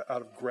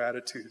of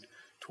gratitude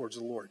towards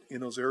the Lord.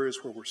 In those areas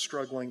where we're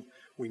struggling,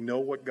 we know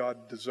what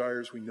God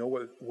desires. We know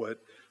what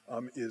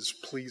is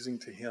pleasing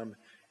to him.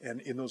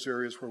 And in those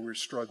areas where we're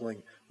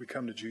struggling, we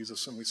come to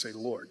Jesus and we say,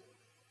 Lord,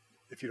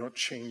 if you don't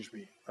change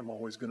me, I'm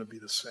always going to be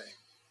the same.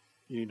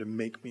 You need to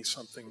make me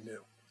something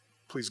new.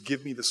 Please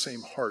give me the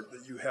same heart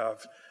that you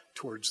have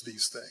towards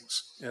these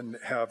things and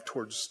have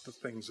towards the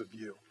things of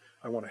you.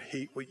 I want to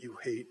hate what you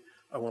hate.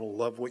 I want to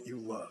love what you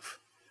love.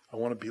 I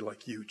want to be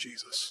like you,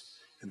 Jesus.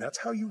 And that's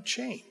how you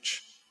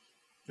change.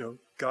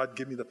 God,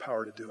 give me the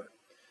power to do it.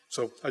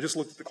 So I just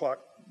looked at the clock.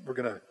 We're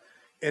going to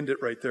end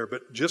it right there.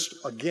 But just,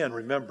 again,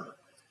 remember,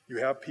 you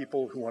have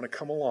people who want to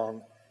come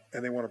along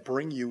and they want to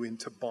bring you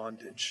into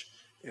bondage.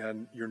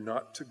 And you're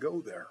not to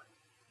go there.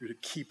 You're to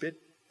keep it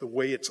the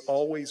way it's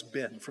always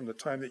been from the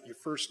time that you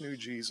first knew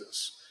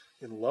Jesus.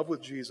 In love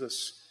with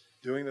Jesus,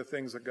 doing the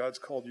things that God's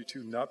called you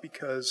to, not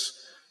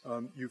because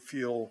you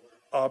feel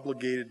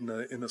obligated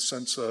in the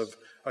sense of,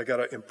 I got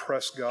to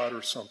impress God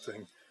or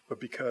something, but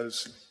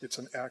because it's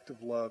an act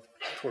of love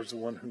towards the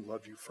one who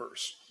loved you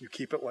first. You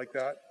keep it like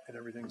that, and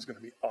everything's going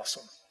to be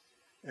awesome.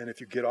 And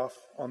if you get off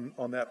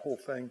on that whole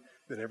thing,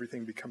 then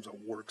everything becomes a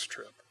works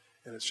trip,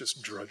 and it's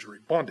just drudgery,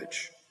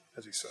 bondage,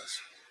 as he says.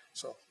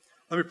 So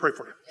let me pray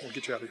for you. We'll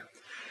get you out of here.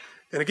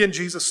 And again,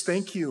 Jesus,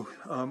 thank you,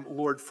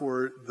 Lord,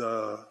 for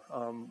the,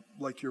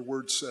 like your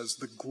word says,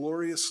 the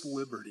glorious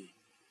liberty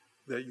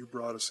that you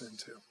brought us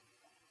into.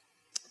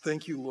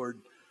 Thank you,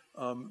 Lord,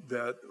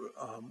 that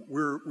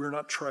we're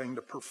not trying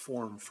to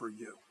perform for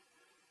you.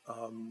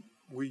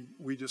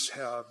 We just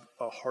have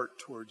a heart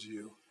towards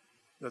you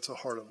that's a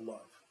heart of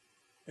love.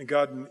 And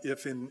God,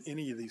 if in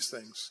any of these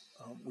things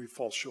we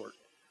fall short,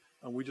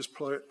 we just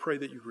pray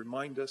that you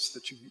remind us,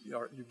 that you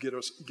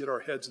get our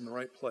heads in the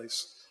right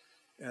place,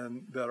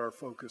 and that our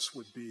focus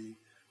would be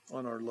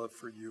on our love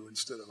for you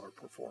instead of our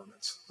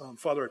performance.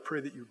 Father, I pray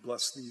that you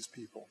bless these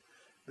people,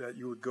 that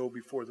you would go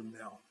before them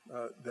now,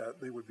 that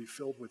they would be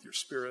filled with your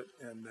Spirit,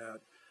 and that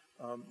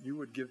you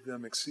would give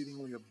them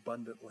exceedingly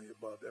abundantly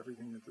above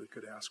everything that they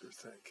could ask or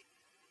think,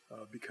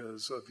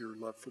 because of your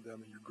love for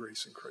them and your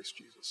grace in Christ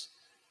Jesus.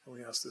 And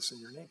we ask this in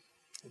your name.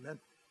 Amen.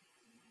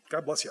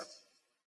 God bless you.